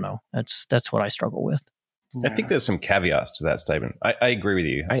I don't know. That's what I struggle with. I think there's some caveats to that statement. I agree with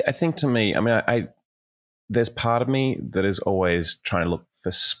you. I think to me, I there's part of me that is always trying to look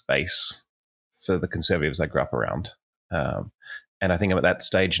for space for the conservatives I grew up around. And I think I'm at that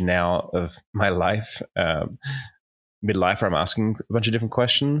stage now of my life, midlife, where I'm asking a bunch of different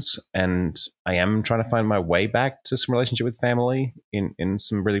questions, and I am trying to find my way back to some relationship with family in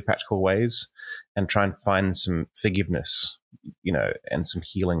some really practical ways, and try and find some forgiveness, and some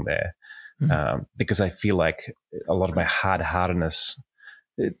healing there. Because I feel like a lot of my hard-heartedness,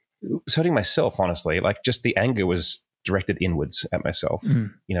 it was hurting myself, honestly. Like, just the anger was directed inwards at myself,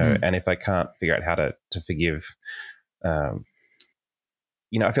 and if I can't figure out how to forgive,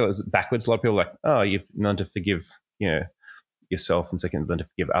 I feel it's backwards. A lot of people are like, oh, you've learned to forgive, yourself, and so you can learn to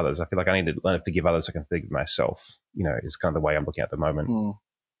forgive others. I feel like I need to learn to forgive others so I can forgive myself, is kind of the way I'm looking at the moment.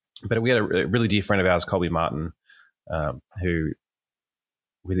 But we had a really dear friend of ours, Colby Martin, who,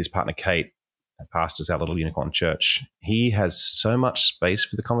 with his partner Kate, pastors our little unicorn church. He has so much space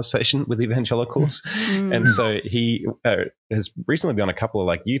for the conversation with evangelicals. And so he has recently been on a couple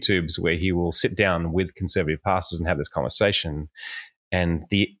of YouTubes where he will sit down with conservative pastors and have this conversation. And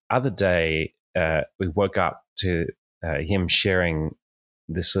the other day, we woke up to him sharing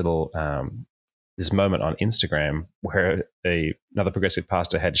this little this moment on Instagram where another progressive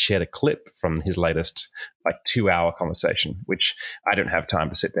pastor had shared a clip from his latest 2-hour conversation, which I don't have time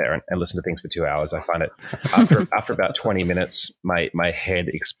to sit there and listen to things for 2 hours. I find it after about 20 minutes, my head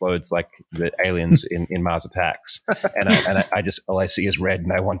explodes like the aliens in Mars Attacks, and I just, all I see is red,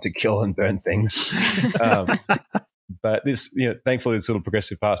 and I want to kill and burn things. But this, thankfully, this little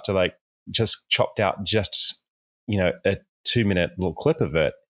progressive pastor just chopped out just a 2-minute little clip of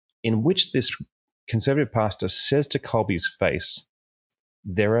it, in which this conservative pastor says to Colby's face,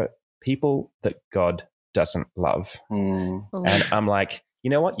 there are people that God doesn't love. And I'm like, you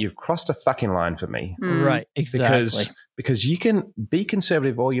know what? You've crossed a fucking line for me. Right, exactly. Because you can be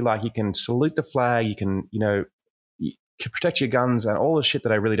conservative all you like. You can salute the flag. You can, you can protect your guns and all the shit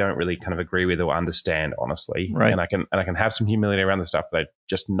that I really don't really kind of agree with or understand, honestly. Right. And I can have some humility around the stuff that I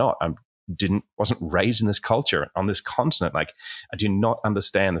just wasn't raised in this culture on this continent. I do not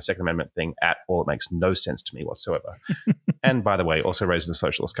understand the Second Amendment thing at all. It makes no sense to me whatsoever. And by the way, also raised in a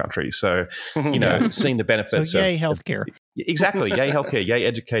socialist country. So, seeing the benefits yay healthcare. Exactly. Yay healthcare. Yay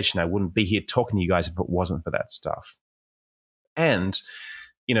education. I wouldn't be here talking to you guys if it wasn't for that stuff. And,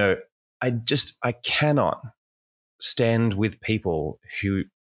 I cannot stand with people who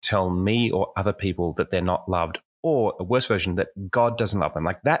tell me or other people that they're not loved, or a worse version, that God doesn't love them.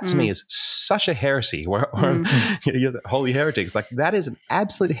 That to me is such a heresy. You're the holy heretics. That is an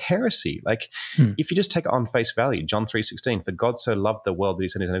absolute heresy. If you just take it on face value, John 3:16, for God so loved the world that he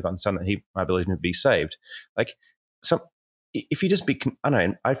sent his only begotten son that he might believe him to be saved. If you just I don't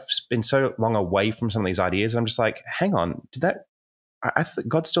know, I've been so long away from some of these ideas. I'm just like, hang on, I thought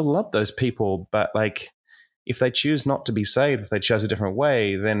God still loved those people, but if they choose not to be saved, if they chose a different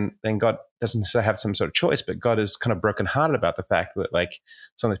way, then God doesn't necessarily have some sort of choice, but God is kind of brokenhearted about the fact that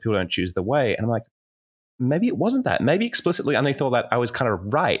some of these people don't choose the way. And I'm like, maybe it wasn't that. Maybe explicitly underneath all that, I was kind of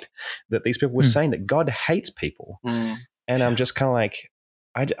right that these people were saying that God hates people. And I'm just kind of like,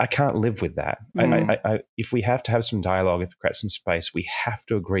 I can't live with that. If we have to have some dialogue, if we create some space, we have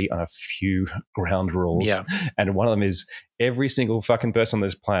to agree on a few ground rules. Yeah. And one of them is every single fucking person on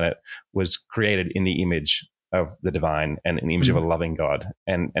this planet was created in the image of the divine and in the image of a loving God.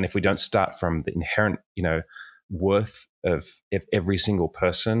 And if we don't start from the inherent, worth of every single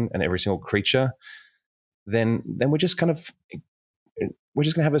person and every single creature, then we're just going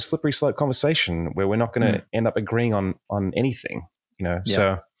to have a slippery slope conversation where we're not going to end up agreeing on anything.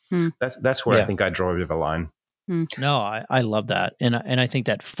 So that's where I think I draw a bit of a line. No, I love that, and I think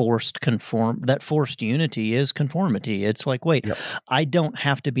that forced unity is conformity. It's like, wait, I don't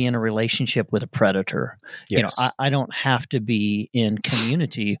have to be in a relationship with a predator. Yes. I don't have to be in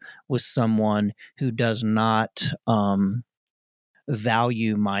community with someone who does not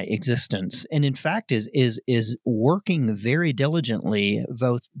value my existence, and in fact is working very diligently,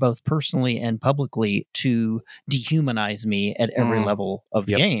 both personally and publicly, to dehumanize me at every level of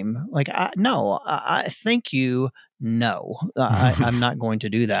the game. Like, I thank you. No, I'm not going to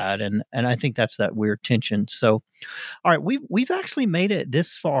do that, and I think that's that weird tension. So, all right, we've actually made it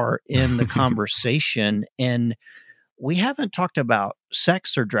this far in the conversation, and we haven't talked about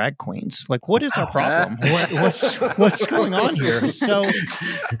sex or drag queens. Like, what is our problem? What's going on here? So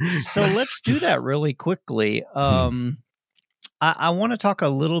let's do that really quickly. I want to talk a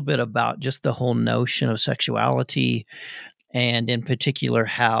little bit about just the whole notion of sexuality, and in particular,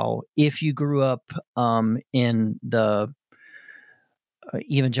 how if you grew up in the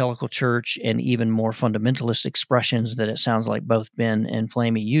evangelical church and even more fundamentalist expressions that it sounds like both Ben and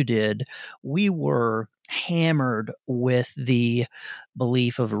Flamey you did, we were hammered with the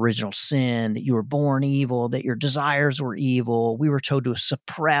belief of original sin, that you were born evil, that your desires were evil. We were told to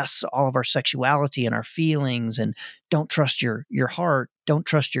suppress all of our sexuality and our feelings, and don't trust your heart, don't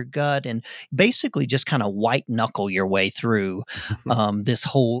trust your gut, and basically just kind of white knuckle your way through this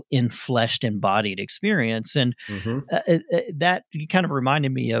whole infleshed, embodied experience. And that kind of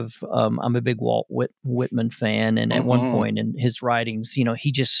reminded me of, I'm a big Walt Whitman fan, and at one point in his writings,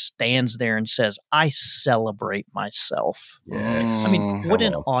 he just stands there and says, "I celebrate myself." Yes. I mean, what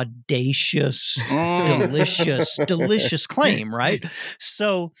an audacious, delicious claim, right?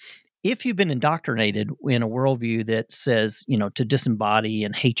 So if you've been indoctrinated in a worldview that says, to disembody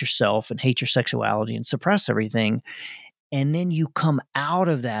and hate yourself and hate your sexuality and suppress everything, and then you come out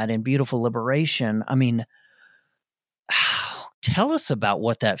of that in beautiful liberation, I mean, tell us about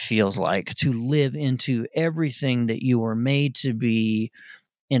what that feels like to live into everything that you were made to be,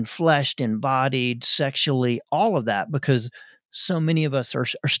 enfleshed, embodied, sexually, all of that, because so many of us are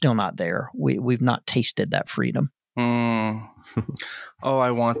still not there. We've not tasted that freedom. Oh,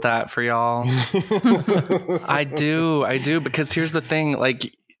 I want that for y'all. I do, because here's the thing,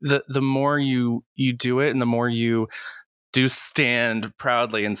 like the more you do it, and the more you do stand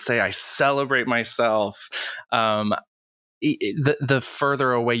proudly and say, I celebrate myself, the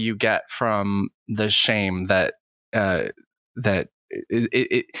further away you get from the shame that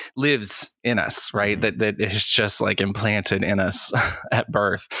it lives in us, right? That is just like implanted in us at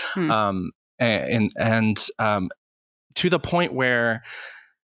birth. And to the point where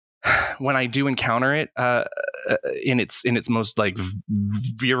when I do encounter it in its most like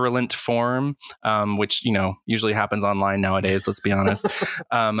virulent form, which usually happens online nowadays, let's be honest.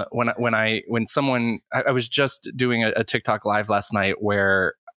 When someone, I was just doing a TikTok live last night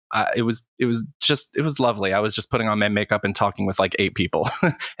where it was lovely. I was just putting on my makeup and talking with like 8 people,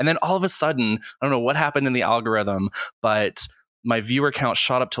 and then all of a sudden, I don't know what happened in the algorithm, but my viewer count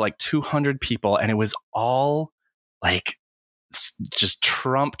shot up to like 200 people, and it was all like just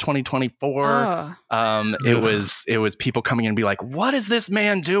Trump 2024. It was people coming in and be like, what is this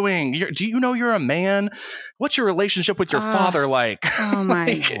man doing? Do you know you're a man? What's your relationship with your father like? Oh my.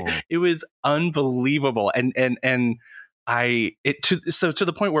 Like, it was unbelievable. And to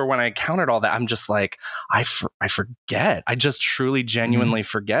the point where when I encountered all that, I'm just like, I forget. I just truly, genuinely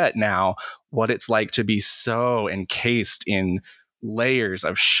forget now what it's like to be so encased in layers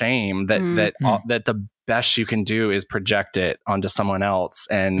of shame that the best you can do is project it onto someone else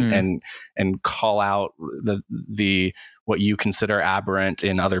and call out the what you consider aberrant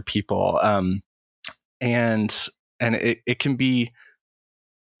in other people. And it can be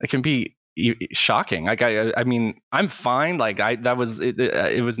shocking. Like I mean, I'm fine. Like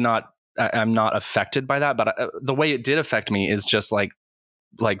it was not. I'm not affected by that. But the way it did affect me is just like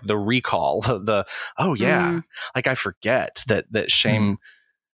the recall. Like I forget that shame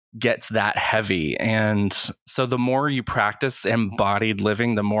gets that heavy. And so the more you practice embodied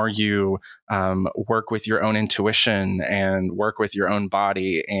living, the more you work with your own intuition and work with your own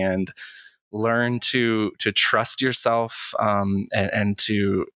body and learn to trust yourself and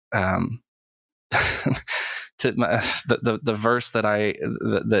to the verse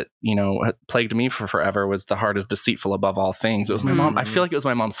that plagued me for forever was, the heart is deceitful above all things. It was my mom. I feel like it was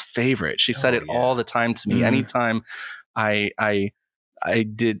my mom's favorite. She said it all the time to me. Anytime I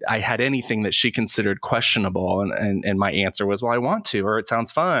had anything that she considered questionable, and my answer was, well, I want to, or it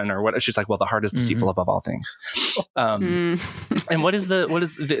sounds fun, or what. She's like, well, the heart is deceitful above all things. And what is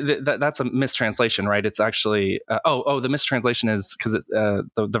that's a mistranslation, right? It's actually, the mistranslation is because it's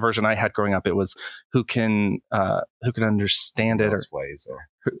the version I had growing up, it was who can understand it, or ways, or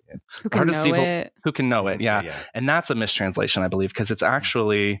who can know it. Who can know it. Yeah. And that's a mistranslation, I believe, because it's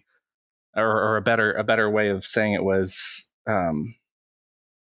actually, or a better way of saying it was,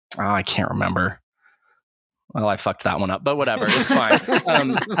 I can't remember. Well, I fucked that one up, but whatever, it's fine.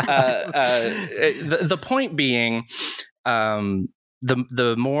 The point being,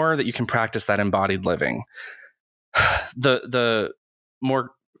 the more that you can practice that embodied living, the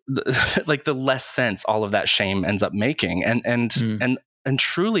more like the less sense all of that shame ends up making, and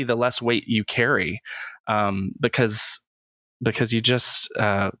truly the less weight you carry, because you just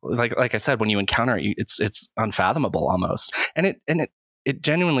like I said, when you encounter it, it's unfathomable almost, and it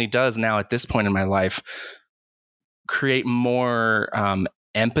genuinely does now at this point in my life create more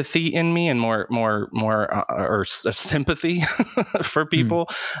empathy in me and more sympathy for people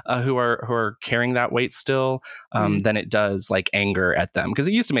who are carrying that weight still, than it does like anger at them. Because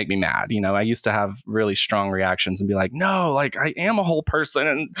it used to make me mad. I used to have really strong reactions and be like, no, like I am a whole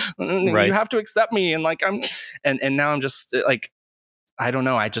person and you have to accept me. And like and now I'm just like, I don't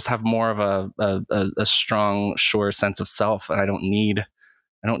know. I just have more of a strong, sure sense of self, and I don't need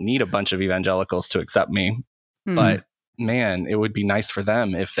a bunch of evangelicals to accept me. But man, it would be nice for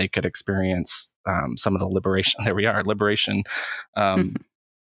them if they could experience some of the liberation. There we are, liberation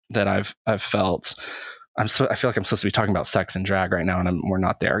that I've felt. I feel like I'm supposed to be talking about sex and drag right now, and we're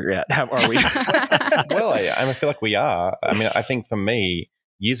not there yet. Are we? Well, I feel like we are. I mean, I think for me,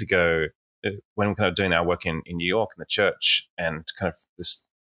 years ago, when we're kind of doing our work in New York in the church, and kind of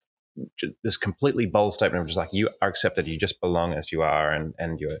this completely bold statement of just like, you are accepted, you just belong as you are,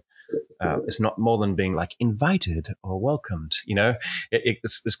 and you're it's not more than being like invited or welcomed.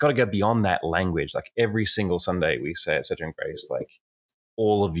 It's got to go beyond that language. Like every single Sunday we say at Center in Grace, like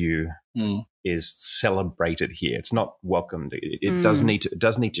all of you is celebrated here. It's not welcomed. It does need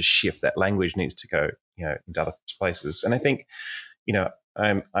to shift. That language needs to go into other places. And I think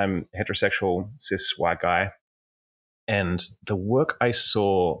I'm a heterosexual cis white guy, and the work I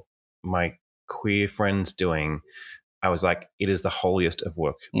saw my queer friends doing, I was like, it is the holiest of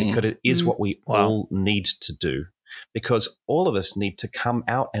work, because it is what we all need to do, because all of us need to come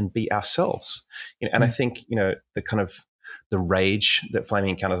out and be ourselves. And I think, the kind of the rage that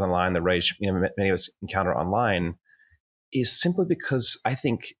Flaming encounters online, the rage many of us encounter online, is simply because I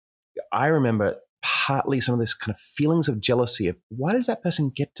think I remember partly some of this kind of feelings of jealousy of, why does that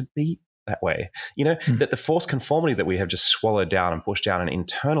person get to be that way? That the forced conformity that we have just swallowed down and pushed down and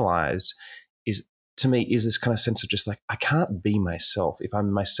internalized to me is this kind of sense of just like, I can't be myself. If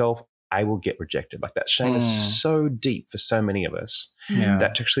I'm myself, I will get rejected. Like that shame is so deep for so many of us,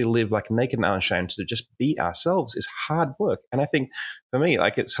 that to actually live like naked and unashamed, to just be ourselves, is hard work. And I think for me,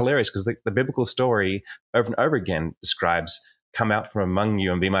 like, it's hilarious because the biblical story over and over again describes, come out from among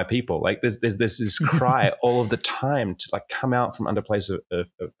you and be my people. Like there's this cry all of the time to like come out from under place of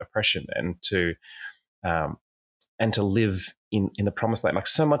oppression and to live in the promised land. Like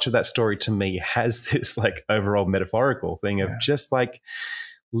so much of that story to me has this like overall metaphorical thing of just like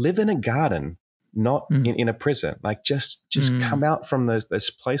live in a garden, not in a prison. Like just come out from those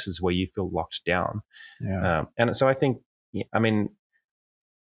places where you feel locked down. And so I think, I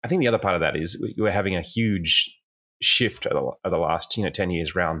think the other part of that is we're having a huge shift of the last 10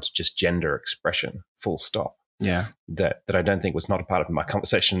 years around just gender expression, full stop. That I don't think was not a part of my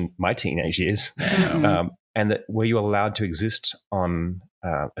conversation my teenage years. And that were you allowed to exist on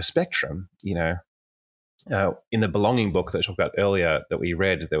a spectrum, in the Belonging book that I talked about earlier that we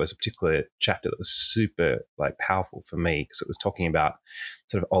read, there was a particular chapter that was super like powerful for me, because it was talking about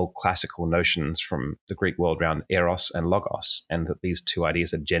sort of old classical notions from the Greek world around eros and logos, and that these two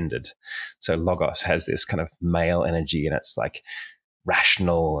ideas are gendered. So logos has this kind of male energy, and it's like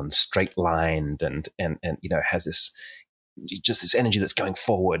rational and straight lined and has this energy that's going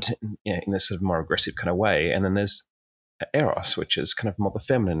forward in this sort of more aggressive kind of way. And then there's eros, which is kind of more the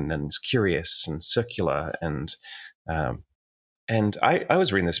feminine and curious and circular. And I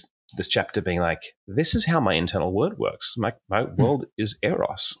was reading this chapter being like, this is how my internal world works. My world is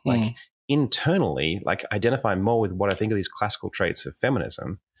eros. Like internally, like identify more with what I think of these classical traits of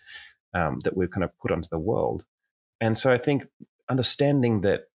feminism that we've kind of put onto the world. And so I think understanding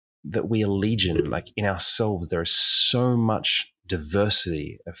that we are legion, like in ourselves, there is so much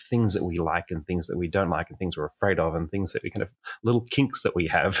diversity of things that we like and things that we don't like and things we're afraid of and things that we kind of little kinks that we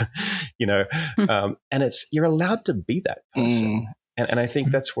have, and you're allowed to be that person. And I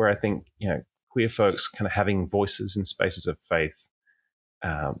think that's where I think, queer folks kind of having voices in spaces of faith,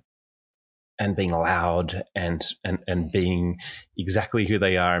 and being loud and being exactly who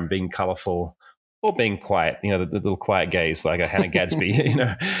they are and being colorful, or being quiet, the little quiet gays like a Hannah Gadsby,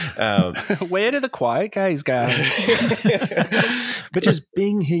 Where do the quiet gays go? But just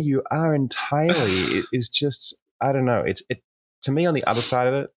being who you are entirely is just, I don't know. It to me, on the other side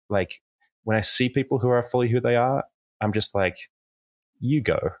of it, like when I see people who are fully who they are, I'm just like, you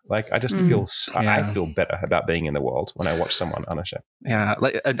go. Like I just I feel better about being in the world when I watch someone unashamed. Yeah,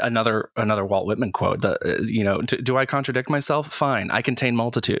 like another Walt Whitman quote. Do I contradict myself? Fine, I contain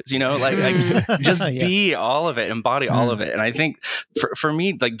multitudes. Just be all of it, embody all of it. And I think for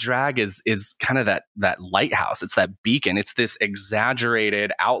me, like drag is kind of that lighthouse. It's that beacon. It's this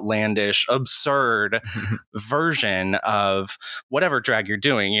exaggerated, outlandish, absurd version of whatever drag you're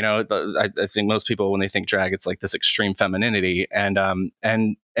doing. I think most people, when they think drag, it's like this extreme femininity, and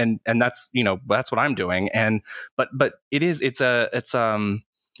that's that's what I'm doing. But it's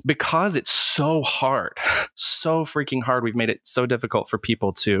because it's so hard, so freaking hard. We've made it so difficult for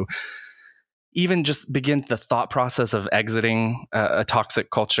people to even just begin the thought process of exiting a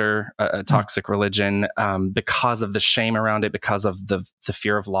toxic culture, a toxic religion, because of the shame around it, because of the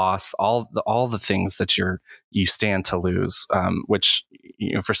fear of loss, all the things that you stand to lose, which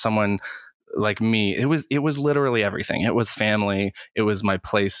for someone like me, it was literally everything. It was family. It was my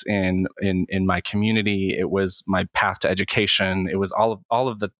place in my community. It was my path to education. It was all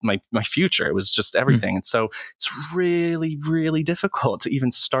of my future. It was just everything. And so it's really, really difficult to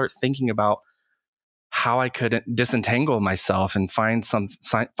even start thinking about how I could disentangle myself and find some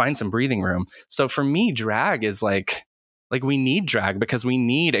breathing room. So for me, drag is like we need drag because we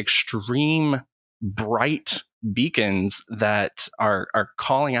need extreme, bright beacons that are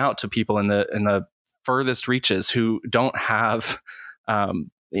calling out to people in the furthest reaches who don't have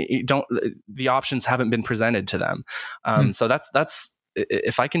the options haven't been presented to them. So that's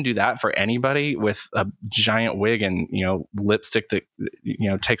if I can do that for anybody with a giant wig and lipstick that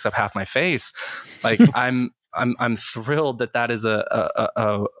takes up half my face, like I'm thrilled that is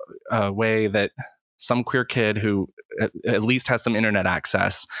a way that some queer kid who at least has some internet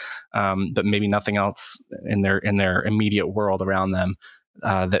access, but maybe nothing else in their immediate world around them,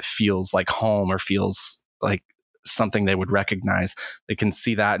 that feels like home or feels like something they would recognize. They can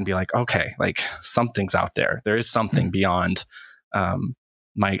see that and be like, okay, like something's out there. There is something beyond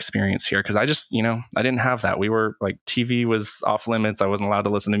my experience here. Cause I just, I didn't have that. We were like, TV was off limits. I wasn't allowed to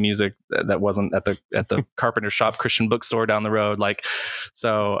listen to music that wasn't at the carpenter shop Christian bookstore down the road. Like,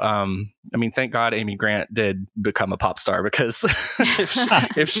 so, thank God Amy Grant did become a pop star, because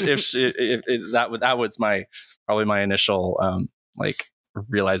that was probably my initial,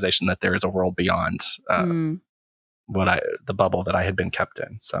 realization that there is a world beyond, the bubble that I had been kept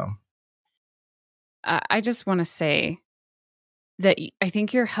in. So I just want to say that I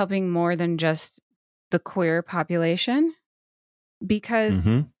think you're helping more than just the queer population,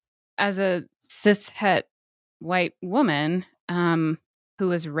 because as a cishet white woman who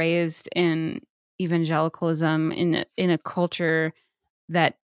was raised in evangelicalism in a culture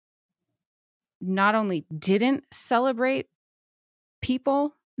that not only didn't celebrate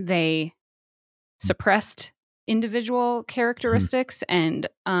people, they suppressed individual characteristics and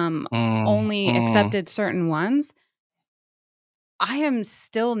only accepted certain ones. I am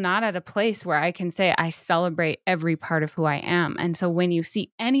still not at a place where I can say I celebrate every part of who I am. And so when you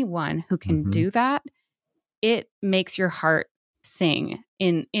see anyone who can do that, it makes your heart sing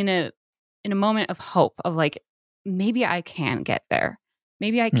in a moment of hope of like, maybe I can get there.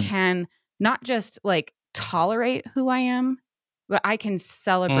 Maybe I can not just like tolerate who I am, but I can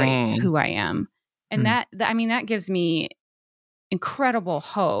celebrate who I am. And that gives me incredible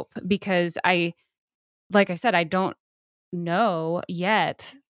hope, because like I said, I don't know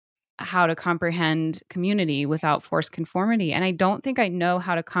yet how to comprehend community without forced conformity. And I don't think I know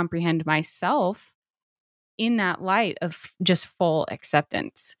how to comprehend myself in that light of just full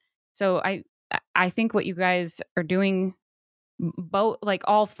acceptance. So I think what you guys are doing, both like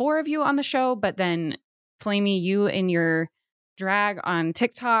all four of you on the show, but then Flamey, you in your drag on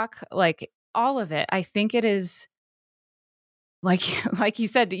TikTok, like all of it, I think it is like you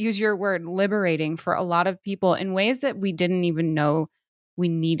said, to use your word, liberating for a lot of people in ways that we didn't even know we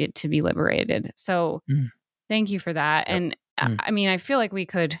needed to be liberated. So thank you for that. Yep. And I feel like we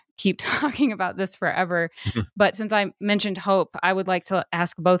could keep talking about this forever, but since I mentioned hope, I would like to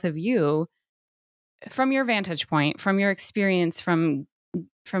ask both of you, from your vantage point, from your experience, from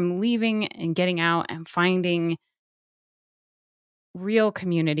leaving and getting out and finding real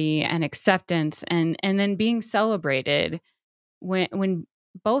community and acceptance and then being celebrated, when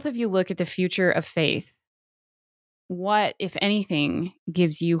both of you look at the future of faith, what, if anything,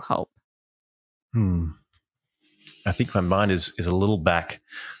 gives you hope? I think my mind is a little back.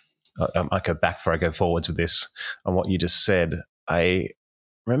 I might go back before I go forwards with this on what you just said. I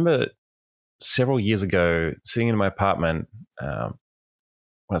remember several years ago sitting in my apartment when I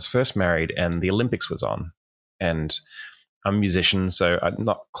was first married, and the Olympics was on. And I'm a musician, so I'm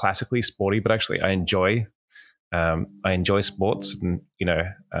not classically sporty, but actually I enjoy I enjoy sports, and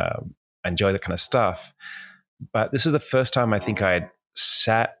I enjoy that kind of stuff. But this is the first time I think I had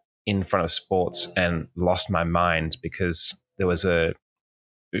sat in front of sports and lost my mind, because there was in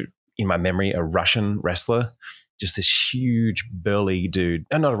my memory, a Russian wrestler, just this huge burly dude.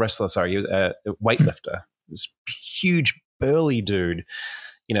 Oh, not a wrestler, sorry, he was a weightlifter. This huge burly dude,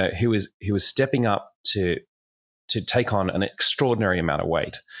 who was stepping up to take on an extraordinary amount of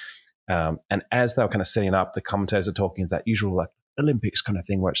weight. And as they were kind of setting up, the commentators are talking that usual like Olympics kind of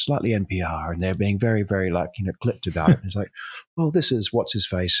thing where it's slightly NPR, and they're being very, very clipped about it. And it's like, well, this is what's his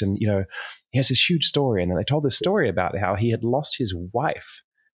face, and he has this huge story. And then they told this story about how he had lost his wife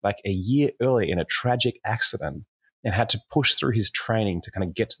like a year earlier in a tragic accident, and had to push through his training to kind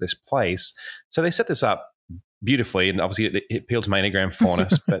of get to this place. So they set this up beautifully, and obviously it appealed to my Enneagram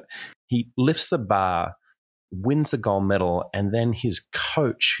faunus. But he lifts the bar, wins the gold medal, and then his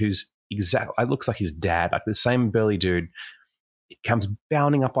coach, who's it looks like his dad, like the same burly dude, comes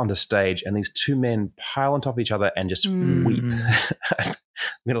bounding up onto stage, and these two men pile on top of each other and just weep. I'm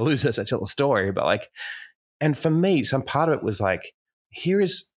going to lose this. I tell the story, but and for me, some part of it was like, here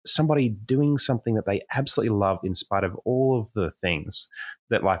is somebody doing something that they absolutely love in spite of all of the things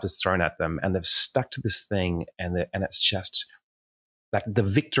that life has thrown at them, and they've stuck to this thing, and it's just like the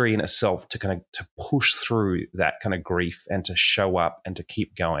victory in itself to push through that kind of grief, and to show up and to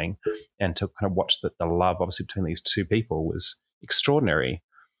keep going, and to kind of watch the love obviously between these two people was extraordinary.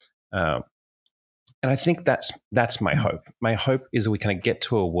 And I think that's my hope. My hope is that we kind of get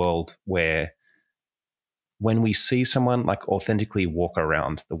to a world where when we see someone like authentically walk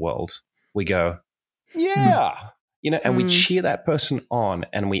around the world, we go, yeah, and we cheer that person on,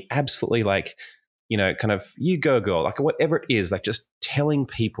 and we absolutely kind of, you go girl, like whatever it is, like just telling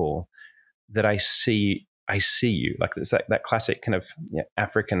people that I see you. Like it's that classic kind of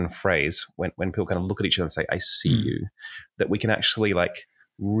African phrase when people kind of look at each other and say, I see you, that we can actually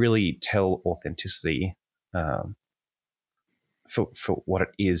really tell authenticity for what it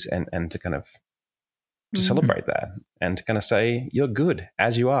is, and to kind of to celebrate that, and to kind of say, you're good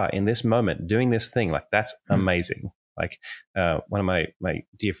as you are in this moment doing this thing. Like that's amazing. Like one of my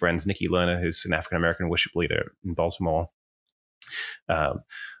dear friends, Nikki Lerner, who's an African-American worship leader in Baltimore,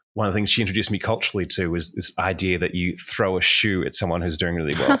 one of the things she introduced me culturally to was this idea that you throw a shoe at someone who's doing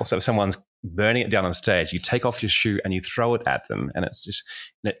really well. So if someone's burning it down on stage, you take off your shoe and you throw it at them. And it's just,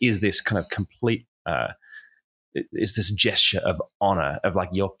 it is this kind of complete, it's this gesture of honor, of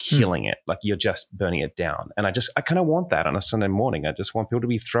you're killing it, like you're just burning it down. And I kind of want that on a Sunday morning. I just want people to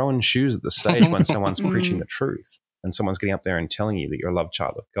be throwing shoes at the stage when someone's preaching the truth, and someone's getting up there and telling you that you're a loved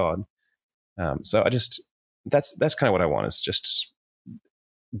child of God. So that's kind of what I want, is just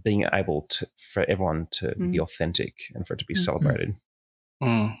being able for everyone to be authentic, and for it to be celebrated.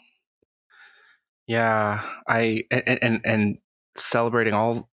 Yeah, and celebrating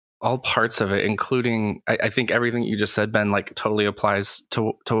all parts of it, including I think everything you just said, Ben, totally applies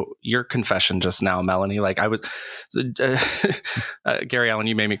to your confession just now, Melanie. I was Gary Allen,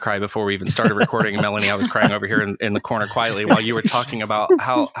 you made me cry before we even started recording. And Melanie, I was crying over here in the corner quietly while you were talking about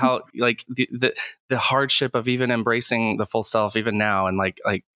how the hardship of even embracing the full self even now, and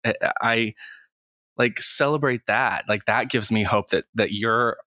I celebrate that. That gives me hope that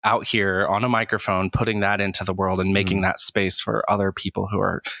you're out here on a microphone putting that into the world and making that space for other people who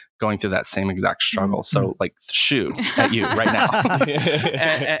are going through that same exact struggle. So shoe at you right now.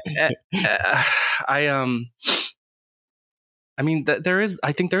 I think there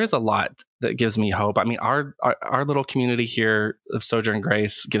is a lot that gives me hope. I mean, our little community here of Sojourn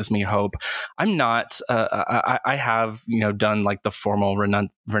Grace gives me hope. I'm not, I have, done the formal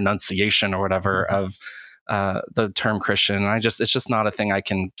renunciation or whatever of the term Christian. And it's just not a thing I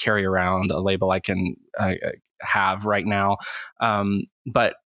can carry around, a label I can have right now.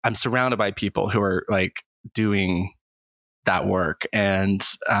 But I'm surrounded by people who are doing that work. And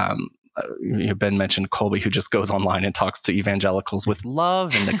Ben mentioned Colby, who just goes online and talks to evangelicals with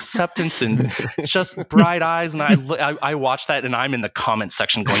love and acceptance and just bright eyes. And I watch that, and I'm in the comment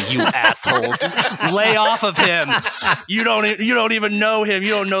section going, "You assholes, lay off of him! You don't even know him. You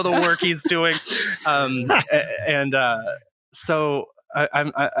don't know the work he's doing." So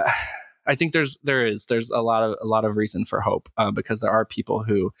I think there's a lot of reason for hope, because there are people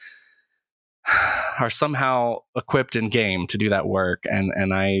who are somehow equipped and game to do that work,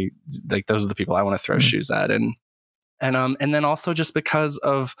 and I those are the people I want to throw shoes at, and then also just because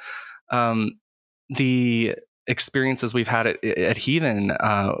of the experiences we've had at Heathen,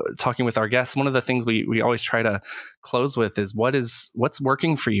 talking with our guests. One of the things we always try to close with is what's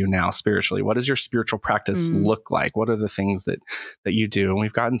working for you now spiritually. What does your spiritual practice look like? What are the things that you do? And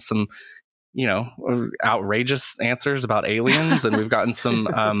we've gotten some outrageous answers about aliens, and we've gotten some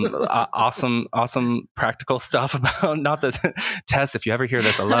awesome practical stuff about, not that Tess, if you ever hear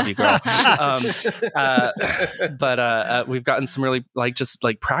this, I love you, girl. But we've gotten some really just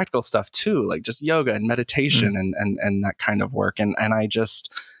practical stuff too, like just yoga and meditation and that kind of work. And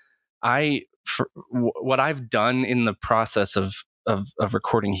what I've done in the process of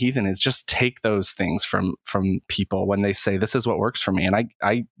recording Heathen is just take those things from people when they say this is what works for me, and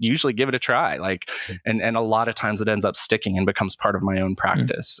I usually give it a try, and a lot of times it ends up sticking and becomes part of my own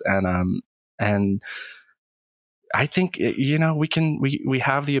practice. And I think we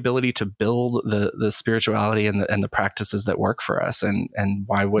have the ability to build the spirituality and the practices that work for us, and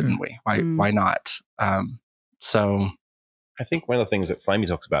why wouldn't we? Why not? So I think one of the things that Flamey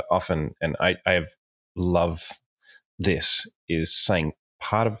talks about often, and I love this, is saying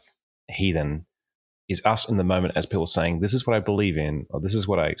part of Heathen is us in the moment as people saying, this is what I believe in, or this is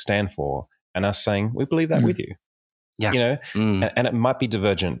what I stand for, and us saying, we believe that with you. Yeah. And it might be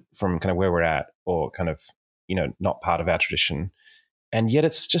divergent from kind of where we're at, or kind of, not part of our tradition. And yet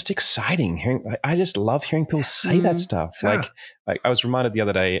it's just exciting I just love hearing people say that stuff. Yeah. Like I was reminded the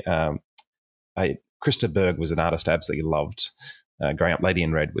other day, Krista Berg was an artist I absolutely loved. Growing up, Lady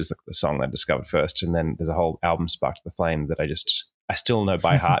in Red was the song I discovered first. And then there's a whole album, Spark to the Flame, that I still know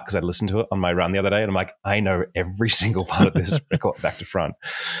by heart because I listened to it on my run the other day. And I'm like, I know every single part of this record back to front.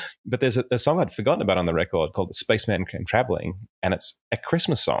 But there's a song I'd forgotten about on the record called The Spaceman Came Traveling. And it's a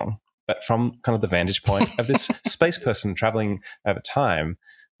Christmas song, but from kind of the vantage point of this space person traveling over time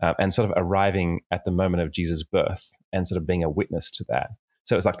and sort of arriving at the moment of Jesus' birth and sort of being a witness to that.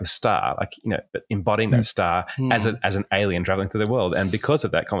 So it's like the star, but embodying that star as an alien traveling through the world. And because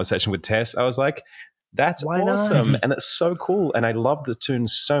of that conversation with Tess, I was like, that's awesome. And it's so cool. And I love the tune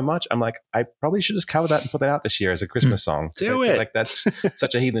so much. I'm like, I probably should just cover that and put that out this year as a Christmas song. Do it. Like that's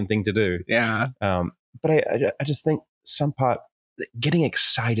such a Heathen thing to do. Yeah. But I just think some part, getting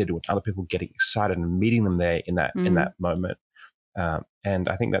excited when other people getting excited and meeting them there in that moment. And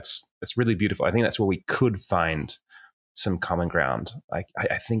I think that's really beautiful. I think that's where we could find some common ground. Like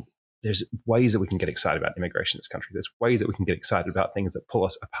I think there's ways that we can get excited about immigration in this country. There's ways that we can get excited about things that pull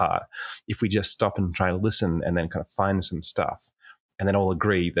us apart if we just stop and try to listen and then kind of find some stuff and then all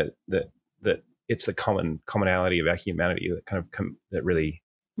agree that it's the commonality of our humanity that kind of that really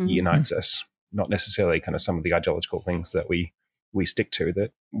unites us, not necessarily kind of some of the ideological things that we stick to,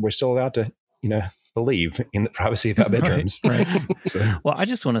 that we're still allowed to believe in the privacy of our bedrooms. Right. So. Well, I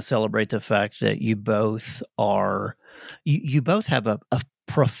just want to celebrate the fact that you both are you both have a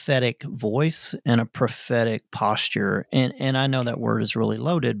prophetic voice and a prophetic posture. And I know that word is really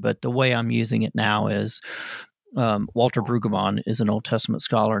loaded, but the way I'm using it now is Walter Brueggemann is an Old Testament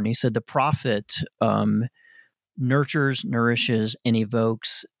scholar, and he said the prophet nurtures, nourishes, and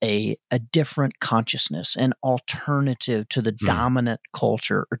evokes a different consciousness, an alternative to the dominant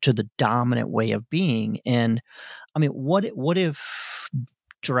culture or to the dominant way of being. And I mean, what if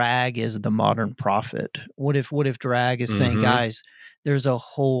drag is the modern prophet? What if drag is saying, guys, there's a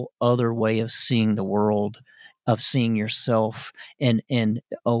whole other way of seeing the world, of seeing yourself, and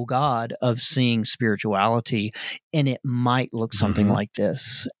oh God, of seeing spirituality, and it might look something like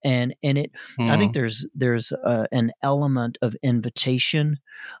this. And it, I think there's an element of invitation,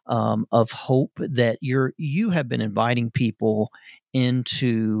 of hope that you have been inviting people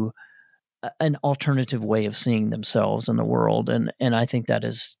into an alternative way of seeing themselves in the world, and I think that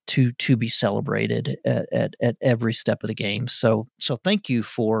is to be celebrated at every step of the game. So thank you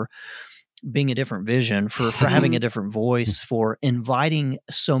for being a different vision, for having a different voice, for inviting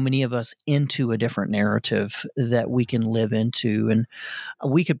so many of us into a different narrative that we can live into. And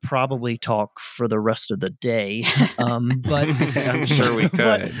we could probably talk for the rest of the day, but I'm sure we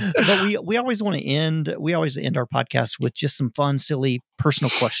could. But we always want to end our podcast with just some fun, silly, personal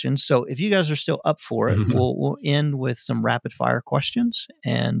questions. So if you guys are still up for it, we'll end with some rapid fire questions,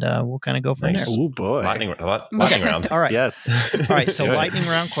 and we'll kind of go from there. Oh boy, lightning round. All right. Yes. All right. So lightning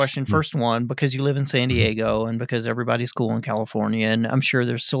round question. First one, because you live in San Diego and because everybody's cool in California, and I'm sure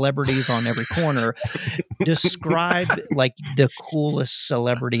there's celebrities on every corner. Describe like the coolest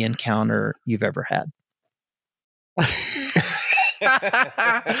celebrity encounter you've ever had.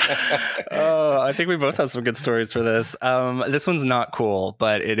 I think we both have some good stories for this. This one's not cool,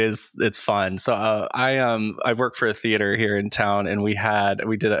 but it's fun. So I work for a theater here in town, and we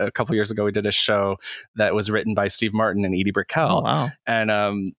did a couple years ago, we did a show that was written by Steve Martin and Edie Brickell. Oh, wow.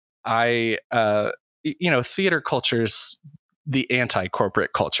 And theater culture's the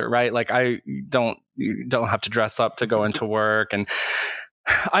anti-corporate culture, right? Like you don't have to dress up to go into work, and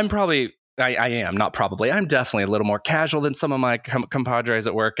I'm probably I am, not probably. I'm definitely a little more casual than some of my compadres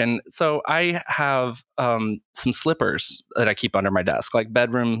at work. And so I have some slippers that I keep under my desk, like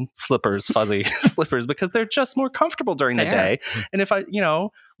bedroom slippers, fuzzy slippers, because they're just more comfortable during the day. And if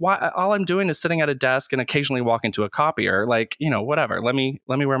all I'm doing is sitting at a desk and occasionally walk into a copier, like, whatever, let me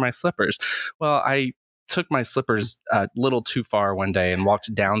wear my slippers. Well, I took my slippers a little too far one day and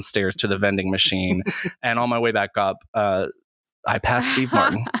walked downstairs to the vending machine. And on my way back up, I passed Steve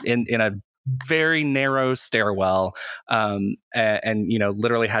Martin in a very narrow stairwell, and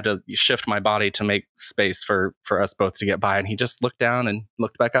literally had to shift my body to make space for us both to get by. And he just looked down and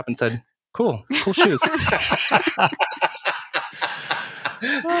looked back up and said, cool shoes.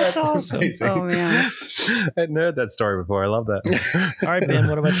 That's awesome. Amazing. Oh, man. I hadn't heard that story before. I love that. All right, Ben,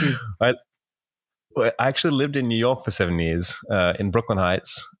 what about you? I actually lived in New York for 7 years, in Brooklyn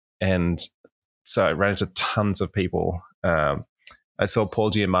Heights. And so I ran into tons of people. I saw Paul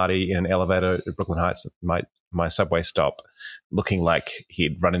Giamatti in an elevator at Brooklyn Heights, my subway stop, looking like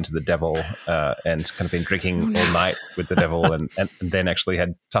he'd run into the devil and kind of been drinking all night with the devil and then actually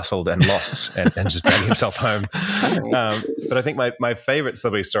had tussled and lost and just dragged himself home. But I think my favorite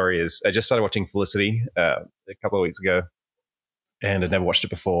celebrity story is I just started watching Felicity a couple of weeks ago, and I'd never watched it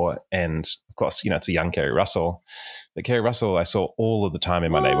before. And of course, it's a young Kerry Russell. But Kerry Russell I saw all of the time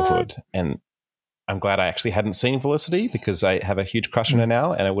in my neighborhood. And I'm glad I actually hadn't seen Felicity, because I have a huge crush on her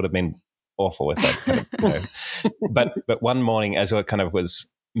now, and it would have been awful if that kind of, But one morning, as I kind of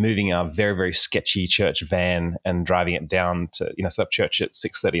was moving our very, very sketchy church van and driving it down to set up church at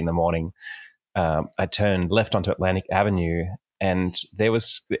 6:30 in the morning, I turned left onto Atlantic Avenue, and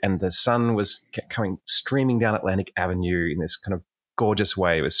the sun was coming streaming down Atlantic Avenue in this kind of gorgeous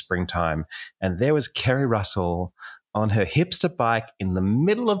way. It was springtime, and there was Kerry Russell on her hipster bike in the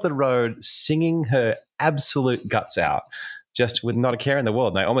middle of the road, singing her absolute guts out, just with not a care in the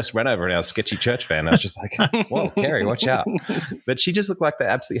world. And I almost ran over in our sketchy church van. I was just like, whoa, Kerry, watch out. But she just looked like the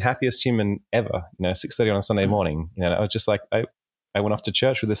absolutely happiest human ever, 6:30 on a Sunday morning. I was just like, I went off to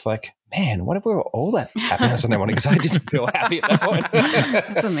church with this like, man, what if we were all that happy on a Sunday morning? Because I didn't feel happy at that point.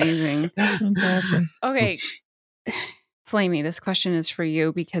 That's amazing. That's awesome. Okay. Flamey, this question is for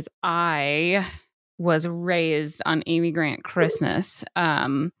you, because I was raised on Amy Grant Christmas,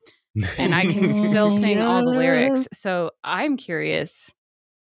 and I can still sing all the lyrics. So I'm curious,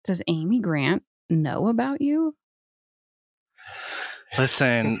 does Amy Grant know about you?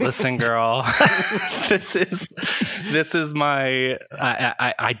 Listen, girl. This is my.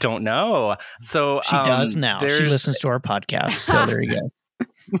 I don't know. So she does now. She listens to our podcast. So there you go.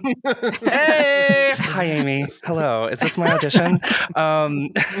 Hey, hi Amy. Hello. Is this my audition?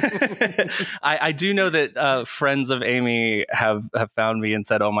 I do know that friends of Amy have found me and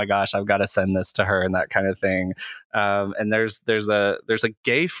said, "Oh my gosh, I've got to send this to her," and that kind of thing. And there's a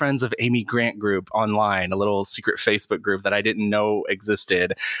gay friends of Amy Grant group online, a little secret Facebook group that I didn't know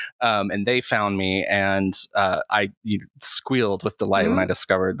existed. And they found me, and I squealed with delight when I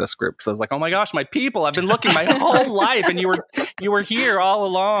discovered this group, because I was like, "Oh my gosh, my people! I've been looking my whole life, and you were here all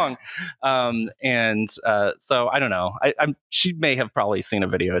along." So I don't know. She may have probably seen a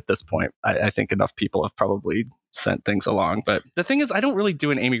video at this point. I think enough people have probably sent things along. But the thing is, I don't really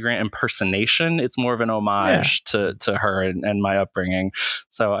do an Amy Grant impersonation. It's more of an homage to her and my upbringing.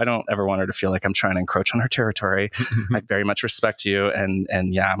 So I don't ever want her to feel like I'm trying to encroach on her territory. I very much respect you.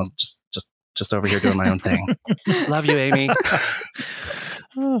 And yeah, I'm just over here doing my own thing. Love you, Amy.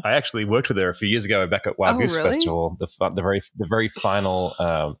 I actually worked with her a few years ago back at Wild Goose Festival. The very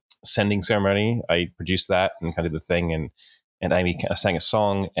final sending ceremony. I produced that and kind of did the thing, and Amy kind of sang a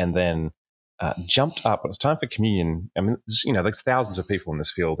song, and then jumped up. It was time for communion. I mean, there's thousands of people in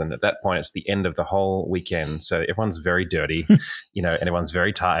this field, and at that point, it's the end of the whole weekend, so everyone's very dirty, and everyone's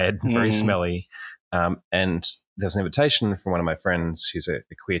very tired, very smelly. And there's an invitation from one of my friends who's a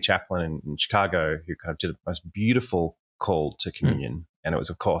queer chaplain in Chicago, who kind of did the most beautiful call to communion. And it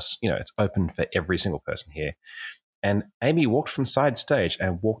was, of course, it's open for every single person here. And Amy walked from side stage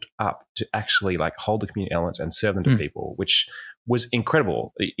and walked up to actually hold the communion elements and serve them to people, which was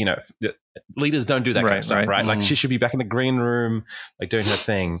incredible. Leaders don't do that kind of stuff, right? Like, she should be back in the green room, doing her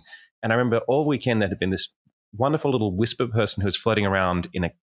thing. And I remember all weekend there had been this wonderful little whisper person who was floating around in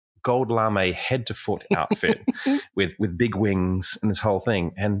a gold lame head to foot outfit with big wings and this whole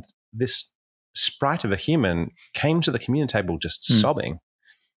thing. And this sprite of a human came to the communion table just sobbing.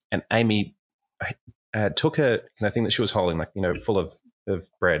 And Amy took her kind of thing that she was holding, full of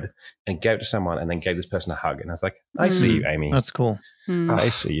bread, and gave it to someone, and then gave this person a hug. And I was like, I see you, Amy. That's cool. I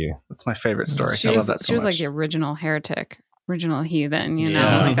see you. That's my favorite story. I love that so much. She was like the original heretic, original heathen,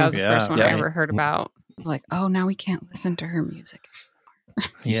 that was the first one I ever heard about. Like, oh, now we can't listen to her music.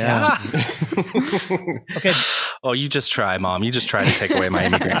 Yeah. Okay. Oh, you just try, Mom. You just try to take away my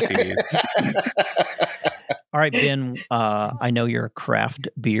immigrant CDs. All right, Ben, I know you're a craft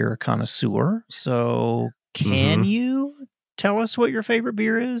beer connoisseur. So can you tell us what your favorite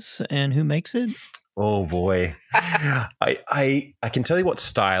beer is and who makes it? Oh boy, I can tell you what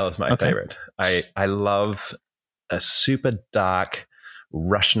style is my favorite. I love a super dark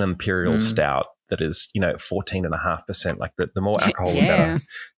Russian Imperial Stout that is 14.5%. Like the more alcohol, the better.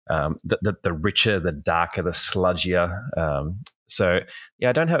 The richer, the darker, the sludgier.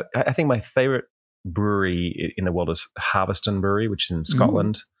 I think my favorite brewery in the world is Harveston Brewery, which is in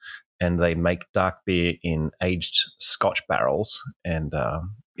Scotland, and they make dark beer in aged Scotch barrels. And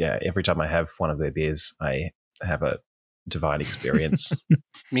every time I have one of their beers, I have a divine experience.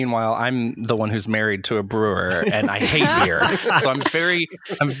 Meanwhile, I'm the one who's married to a brewer, and I hate beer. So I'm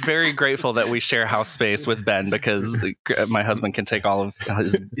very grateful that we share house space with Ben, because my husband can take all of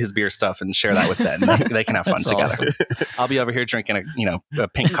his beer stuff and share that with Ben. They can have fun together. Awesome. I'll be over here drinking a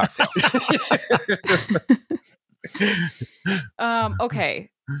pink cocktail.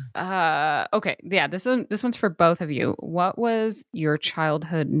 Okay. Yeah, this one's for both of you. What was your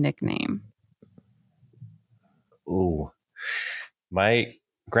childhood nickname? Ooh, my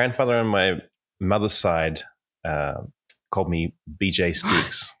grandfather on my mother's side called me BJ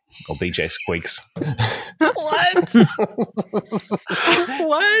Squeaks or BJ Squeaks. What?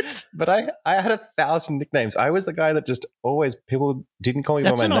 What? But I had 1,000 nicknames. I was the guy that just always people didn't call me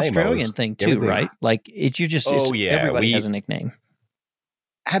by my name. That's an Australian thing too, right? Like everybody has a nickname.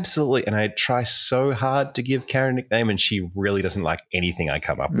 Absolutely. And I try so hard to give Karen a nickname, and she really doesn't like anything I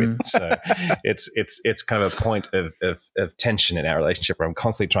come up with. So it's kind of a point of tension in our relationship where I'm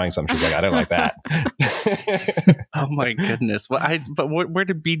constantly trying something. She's like, I don't like that. Oh my goodness. Well, where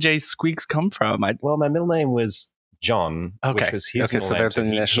did BJ Squeaks come from? Well, my middle name was John, which was his middle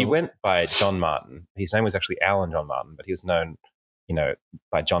name. So he went by John Martin. His name was actually Alan John Martin, but he was known,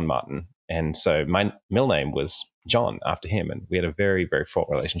 by John Martin. And so my middle name was John after him, and we had a very, very fraught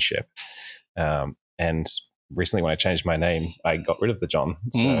relationship. And recently, when I changed my name, I got rid of the John.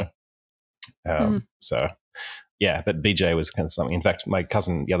 But BJ was kind of something. In fact, my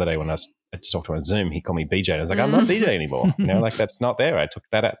cousin the other day, when I talked to him on Zoom, he called me BJ, and I was like, I'm not BJ anymore. That's not there. I took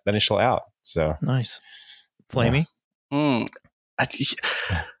that initial out. So nice, Flamey.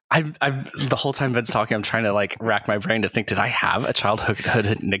 I've the whole time Ben's talking, I'm trying to rack my brain to think, did I have a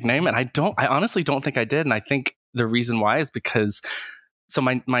childhood nickname? And I honestly don't think I did. And I think the reason why is because, so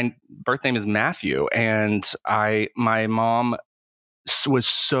my birth name is Matthew, and my mom was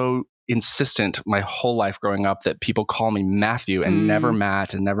so insistent my whole life growing up that people call me Matthew and never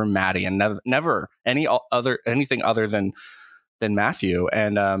Matt and never Maddie and never anything other than Matthew.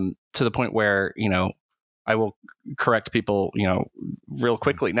 And to the point where, I will correct people, real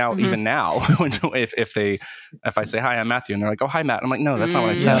quickly now. Even now, if I say hi, I'm Matthew, and they're like, "Oh, hi, Matt," I'm like, "No, that's not what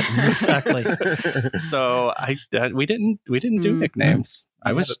I said." Exactly. So we didn't do nicknames.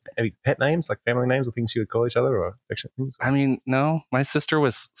 I was any pet names, like family names, or things you would call each other, or affectionate things. I mean, no. My sister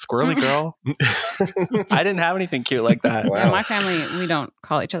was Squirrely Girl. I didn't have anything cute like that. Wow. Yeah, my family, we don't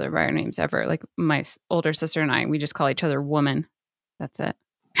call each other by our names ever. Like my older sister and I, we just call each other woman. That's it.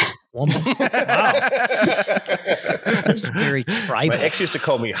 Woman. Wow. That's very tribal. My ex used to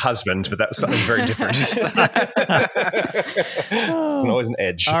call me husband, but that was something very different. It's always an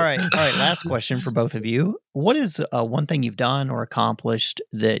edge. All right. Last question for both of you. What is one thing you've done or accomplished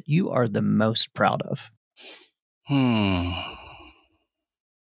that you are the most proud of?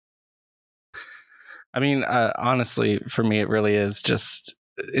 I mean, honestly, for me, it really is just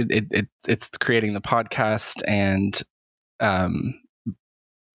it's creating the podcast, and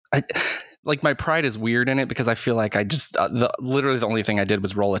my pride is weird in it, because I feel like I just literally the only thing I did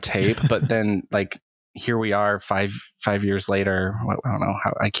was roll a tape, but then here we are 5 years later. I don't know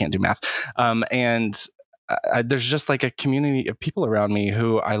how, I can't do math. And there's just a community of people around me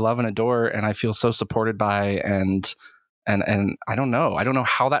who I love and adore, and I feel so supported by, and I don't know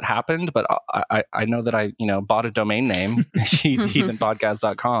how that happened, but I know that I bought a domain name,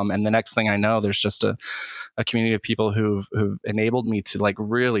 heathenpodcast.com, and the next thing I know, there's just a community of people who've enabled me to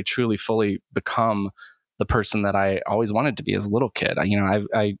really truly fully become the person that I always wanted to be as a little kid.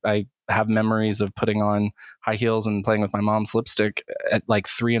 I have memories of putting on high heels and playing with my mom's lipstick at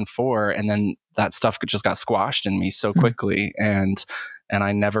 3 and 4, and then that stuff just got squashed in me so quickly, and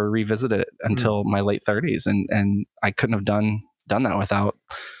I never revisited it until my late 30s, and I couldn't have done that without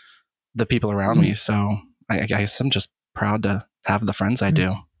the people around me. So I guess I'm just proud to have the friends I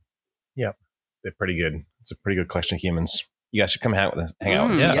do. Yeah, they're pretty good. It's a pretty good collection of humans. You guys should come hang out with us.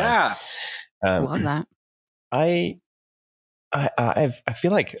 Yeah. Love that. I I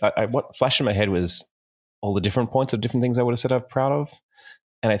feel like what flashed in my head was all the different points of different things I would have said I'm proud of.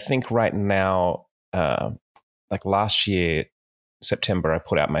 And I think right now, like last year, September, I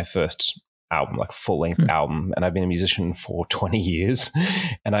put out my first album, like full-length album, and I've been a musician for 20 years,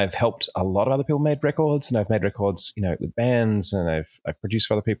 and I've helped a lot of other people make records, and I've made records, with bands, and I've produced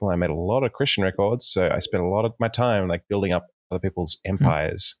for other people, and I made a lot of Christian records, so I spent a lot of my time like building up other people's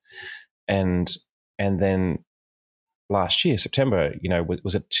empires, and then last year, September,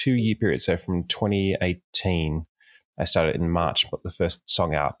 was a 2-year period, so from 2018, I started in March, put the first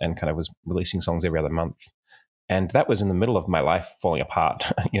song out, and kind of was releasing songs every other month. And that was in the middle of my life falling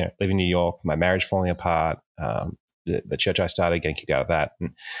apart, living in New York, my marriage falling apart, the church I started, getting kicked out of that.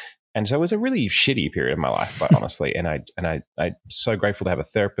 And so it was a really shitty period of my life, quite honestly. And I'm so grateful to have a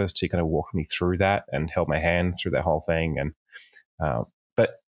therapist who kind of walked me through that and held my hand through that whole thing. And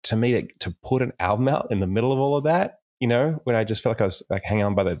but to me, to put an album out in the middle of all of that, when I just felt like I was like hanging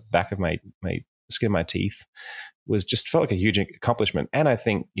on by the back of my skin of my teeth, felt like a huge accomplishment. And I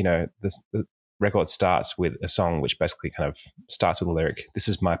think, the record starts with a song which basically kind of starts with a lyric. This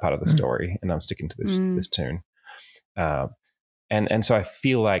is my part of the story, and I'm sticking to this tune. And so I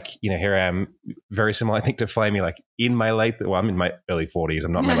feel like, here I am, very similar, I think, to Flamey, like in my I'm in my early 40s.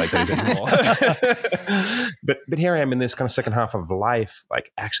 I'm not in my late 30s anymore. but here I am in this kind of second half of life,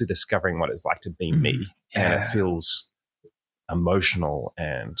 like actually discovering what it's like to be me. And it feels emotional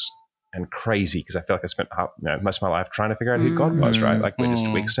and crazy, because I feel like I spent most of my life trying to figure out who God was, right? Like we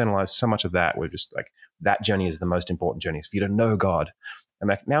externalize so much of that. We're just like, that journey is the most important journey. For you to know God. And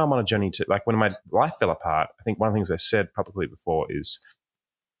like now I'm on a journey to, like, when my life fell apart, I think one of the things I said publicly before is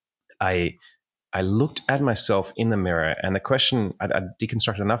I looked at myself in the mirror, and the question, I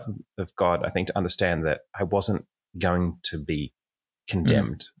deconstructed enough of God, I think, to understand that I wasn't going to be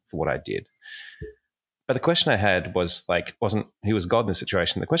condemned for what I did. But the question I had wasn't who was God in this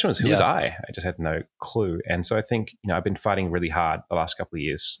situation. The question was, who was I? I just had no clue. And so I think, I've been fighting really hard the last couple of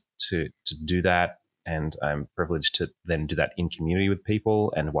years to do that. And I'm privileged to then do that in community with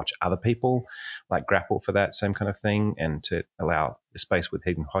people and watch other people like grapple for that same kind of thing, and to allow a space with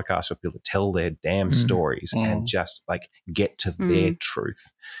Heathen Podcasts for people to tell their damn stories and just like get to their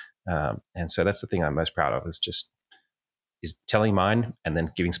truth. And so that's the thing I'm most proud of, is telling mine and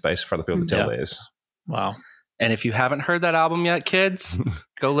then giving space for other people to tell theirs. Wow. And if you haven't heard that album yet, kids,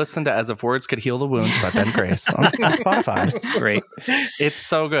 go listen to As If Words Could Heal the Wounds by Ben Grace on Spotify. It's great. It's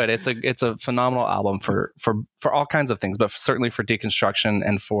so good. It's a phenomenal album for all kinds of things, but certainly for deconstruction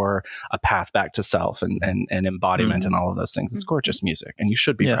and for a path back to self and embodiment and all of those things. It's gorgeous music, and you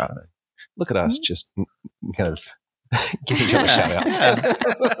should be proud of it. Look at us just kind of give each other shout outs.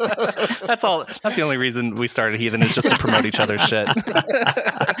 That's all. That's the only reason we started Heathen, is just to promote each other's shit.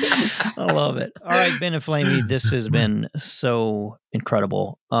 I love it. All right, Ben and Flamey, this has been so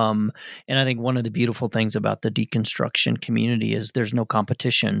incredible. And I think one of the beautiful things about the deconstruction community is there's no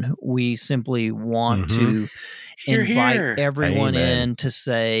competition. We simply want to invite everyone in to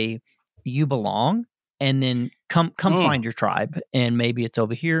say, you belong. And then come find your tribe, and maybe it's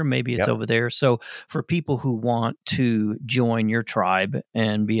over here, maybe it's over there. So for people who want to join your tribe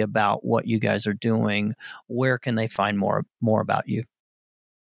and be about what you guys are doing, where can they find more about you?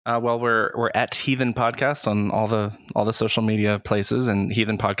 Well, we're at Heathen Podcasts on all the social media places, and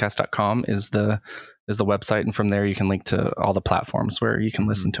heathenpodcast.com is the website, and from there you can link to all the platforms where you can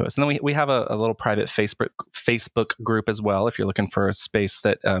listen to us. And then we have a little private Facebook group as well, if you're looking for a space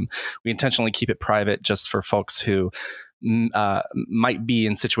that we intentionally keep it private, just for folks who might be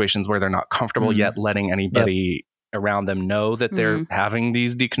in situations where they're not comfortable yet letting anybody around them know that they're having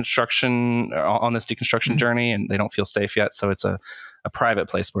these on this deconstruction journey, and they don't feel safe yet. So it's a private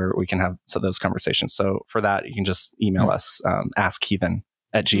place where we can have those conversations. So for that, you can just email us,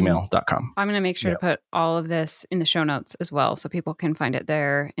 askheathen@gmail.com. I'm going to make sure to put all of this in the show notes as well, so people can find it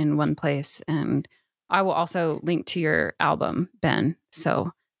there in one place. And I will also link to your album, Ben,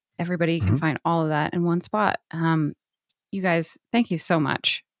 so everybody can find all of that in one spot. You guys, thank you so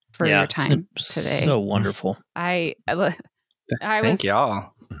much for your time today. So wonderful. I Thank was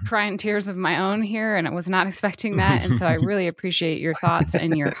y'all. crying tears of my own here, and I was not expecting that. And so I really appreciate your thoughts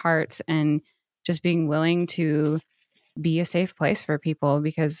and your hearts, and just being willing to be a safe place for people,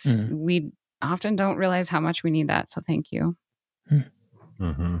 because we often don't realize how much we need that. So thank you.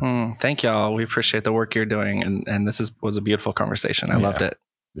 Thank y'all. We appreciate the work you're doing. And this was a beautiful conversation. I loved it.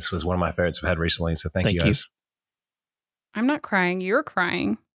 This was one of my favorites we've had recently. So thank you guys. I'm not crying. You're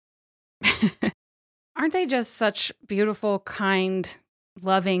crying. Aren't they just such beautiful, kind,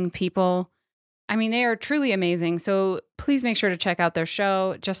 loving people? I mean, they are truly amazing. So please make sure to check out their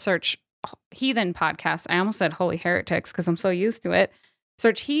show. Just search Heathen Podcast. I almost said Holy Heretics because I'm so used to it.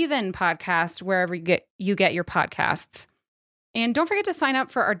 Search Heathen Podcast wherever you get your podcasts. And don't forget to sign up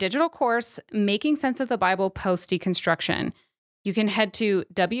for our digital course, Making Sense of the Bible Post-Deconstruction. You can head to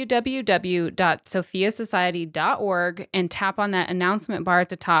www.sophiasociety.org and tap on that announcement bar at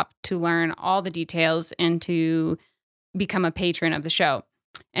the top to learn all the details and to become a patron of the show.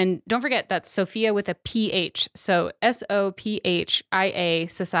 And don't forget, that's Sophia with a PH, so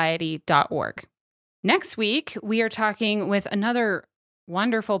SOPHIA society.org. Next week, we are talking with another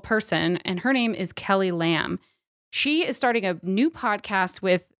wonderful person, and her name is Kelly Lamb. She is starting a new podcast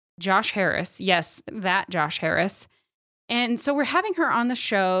with Josh Harris. Yes, that Josh Harris. And so we're having her on the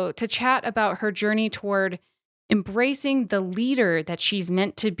show to chat about her journey toward embracing the leader that she's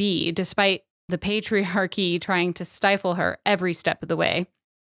meant to be, despite the patriarchy trying to stifle her every step of the way.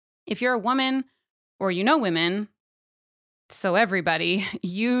 If you're a woman or you know women, so everybody,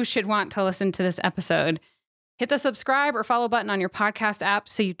 you should want to listen to this episode. Hit the subscribe or follow button on your podcast app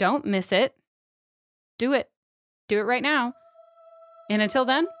so you don't miss it. Do it. Do it right now. And until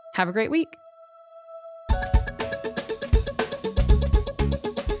then, have a great week.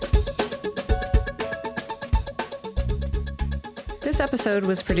 This episode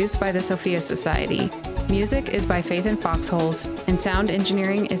was produced by the Sophia Society. Music is by Faith in Foxholes, and sound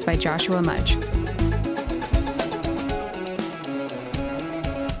engineering is by Joshua Mudge.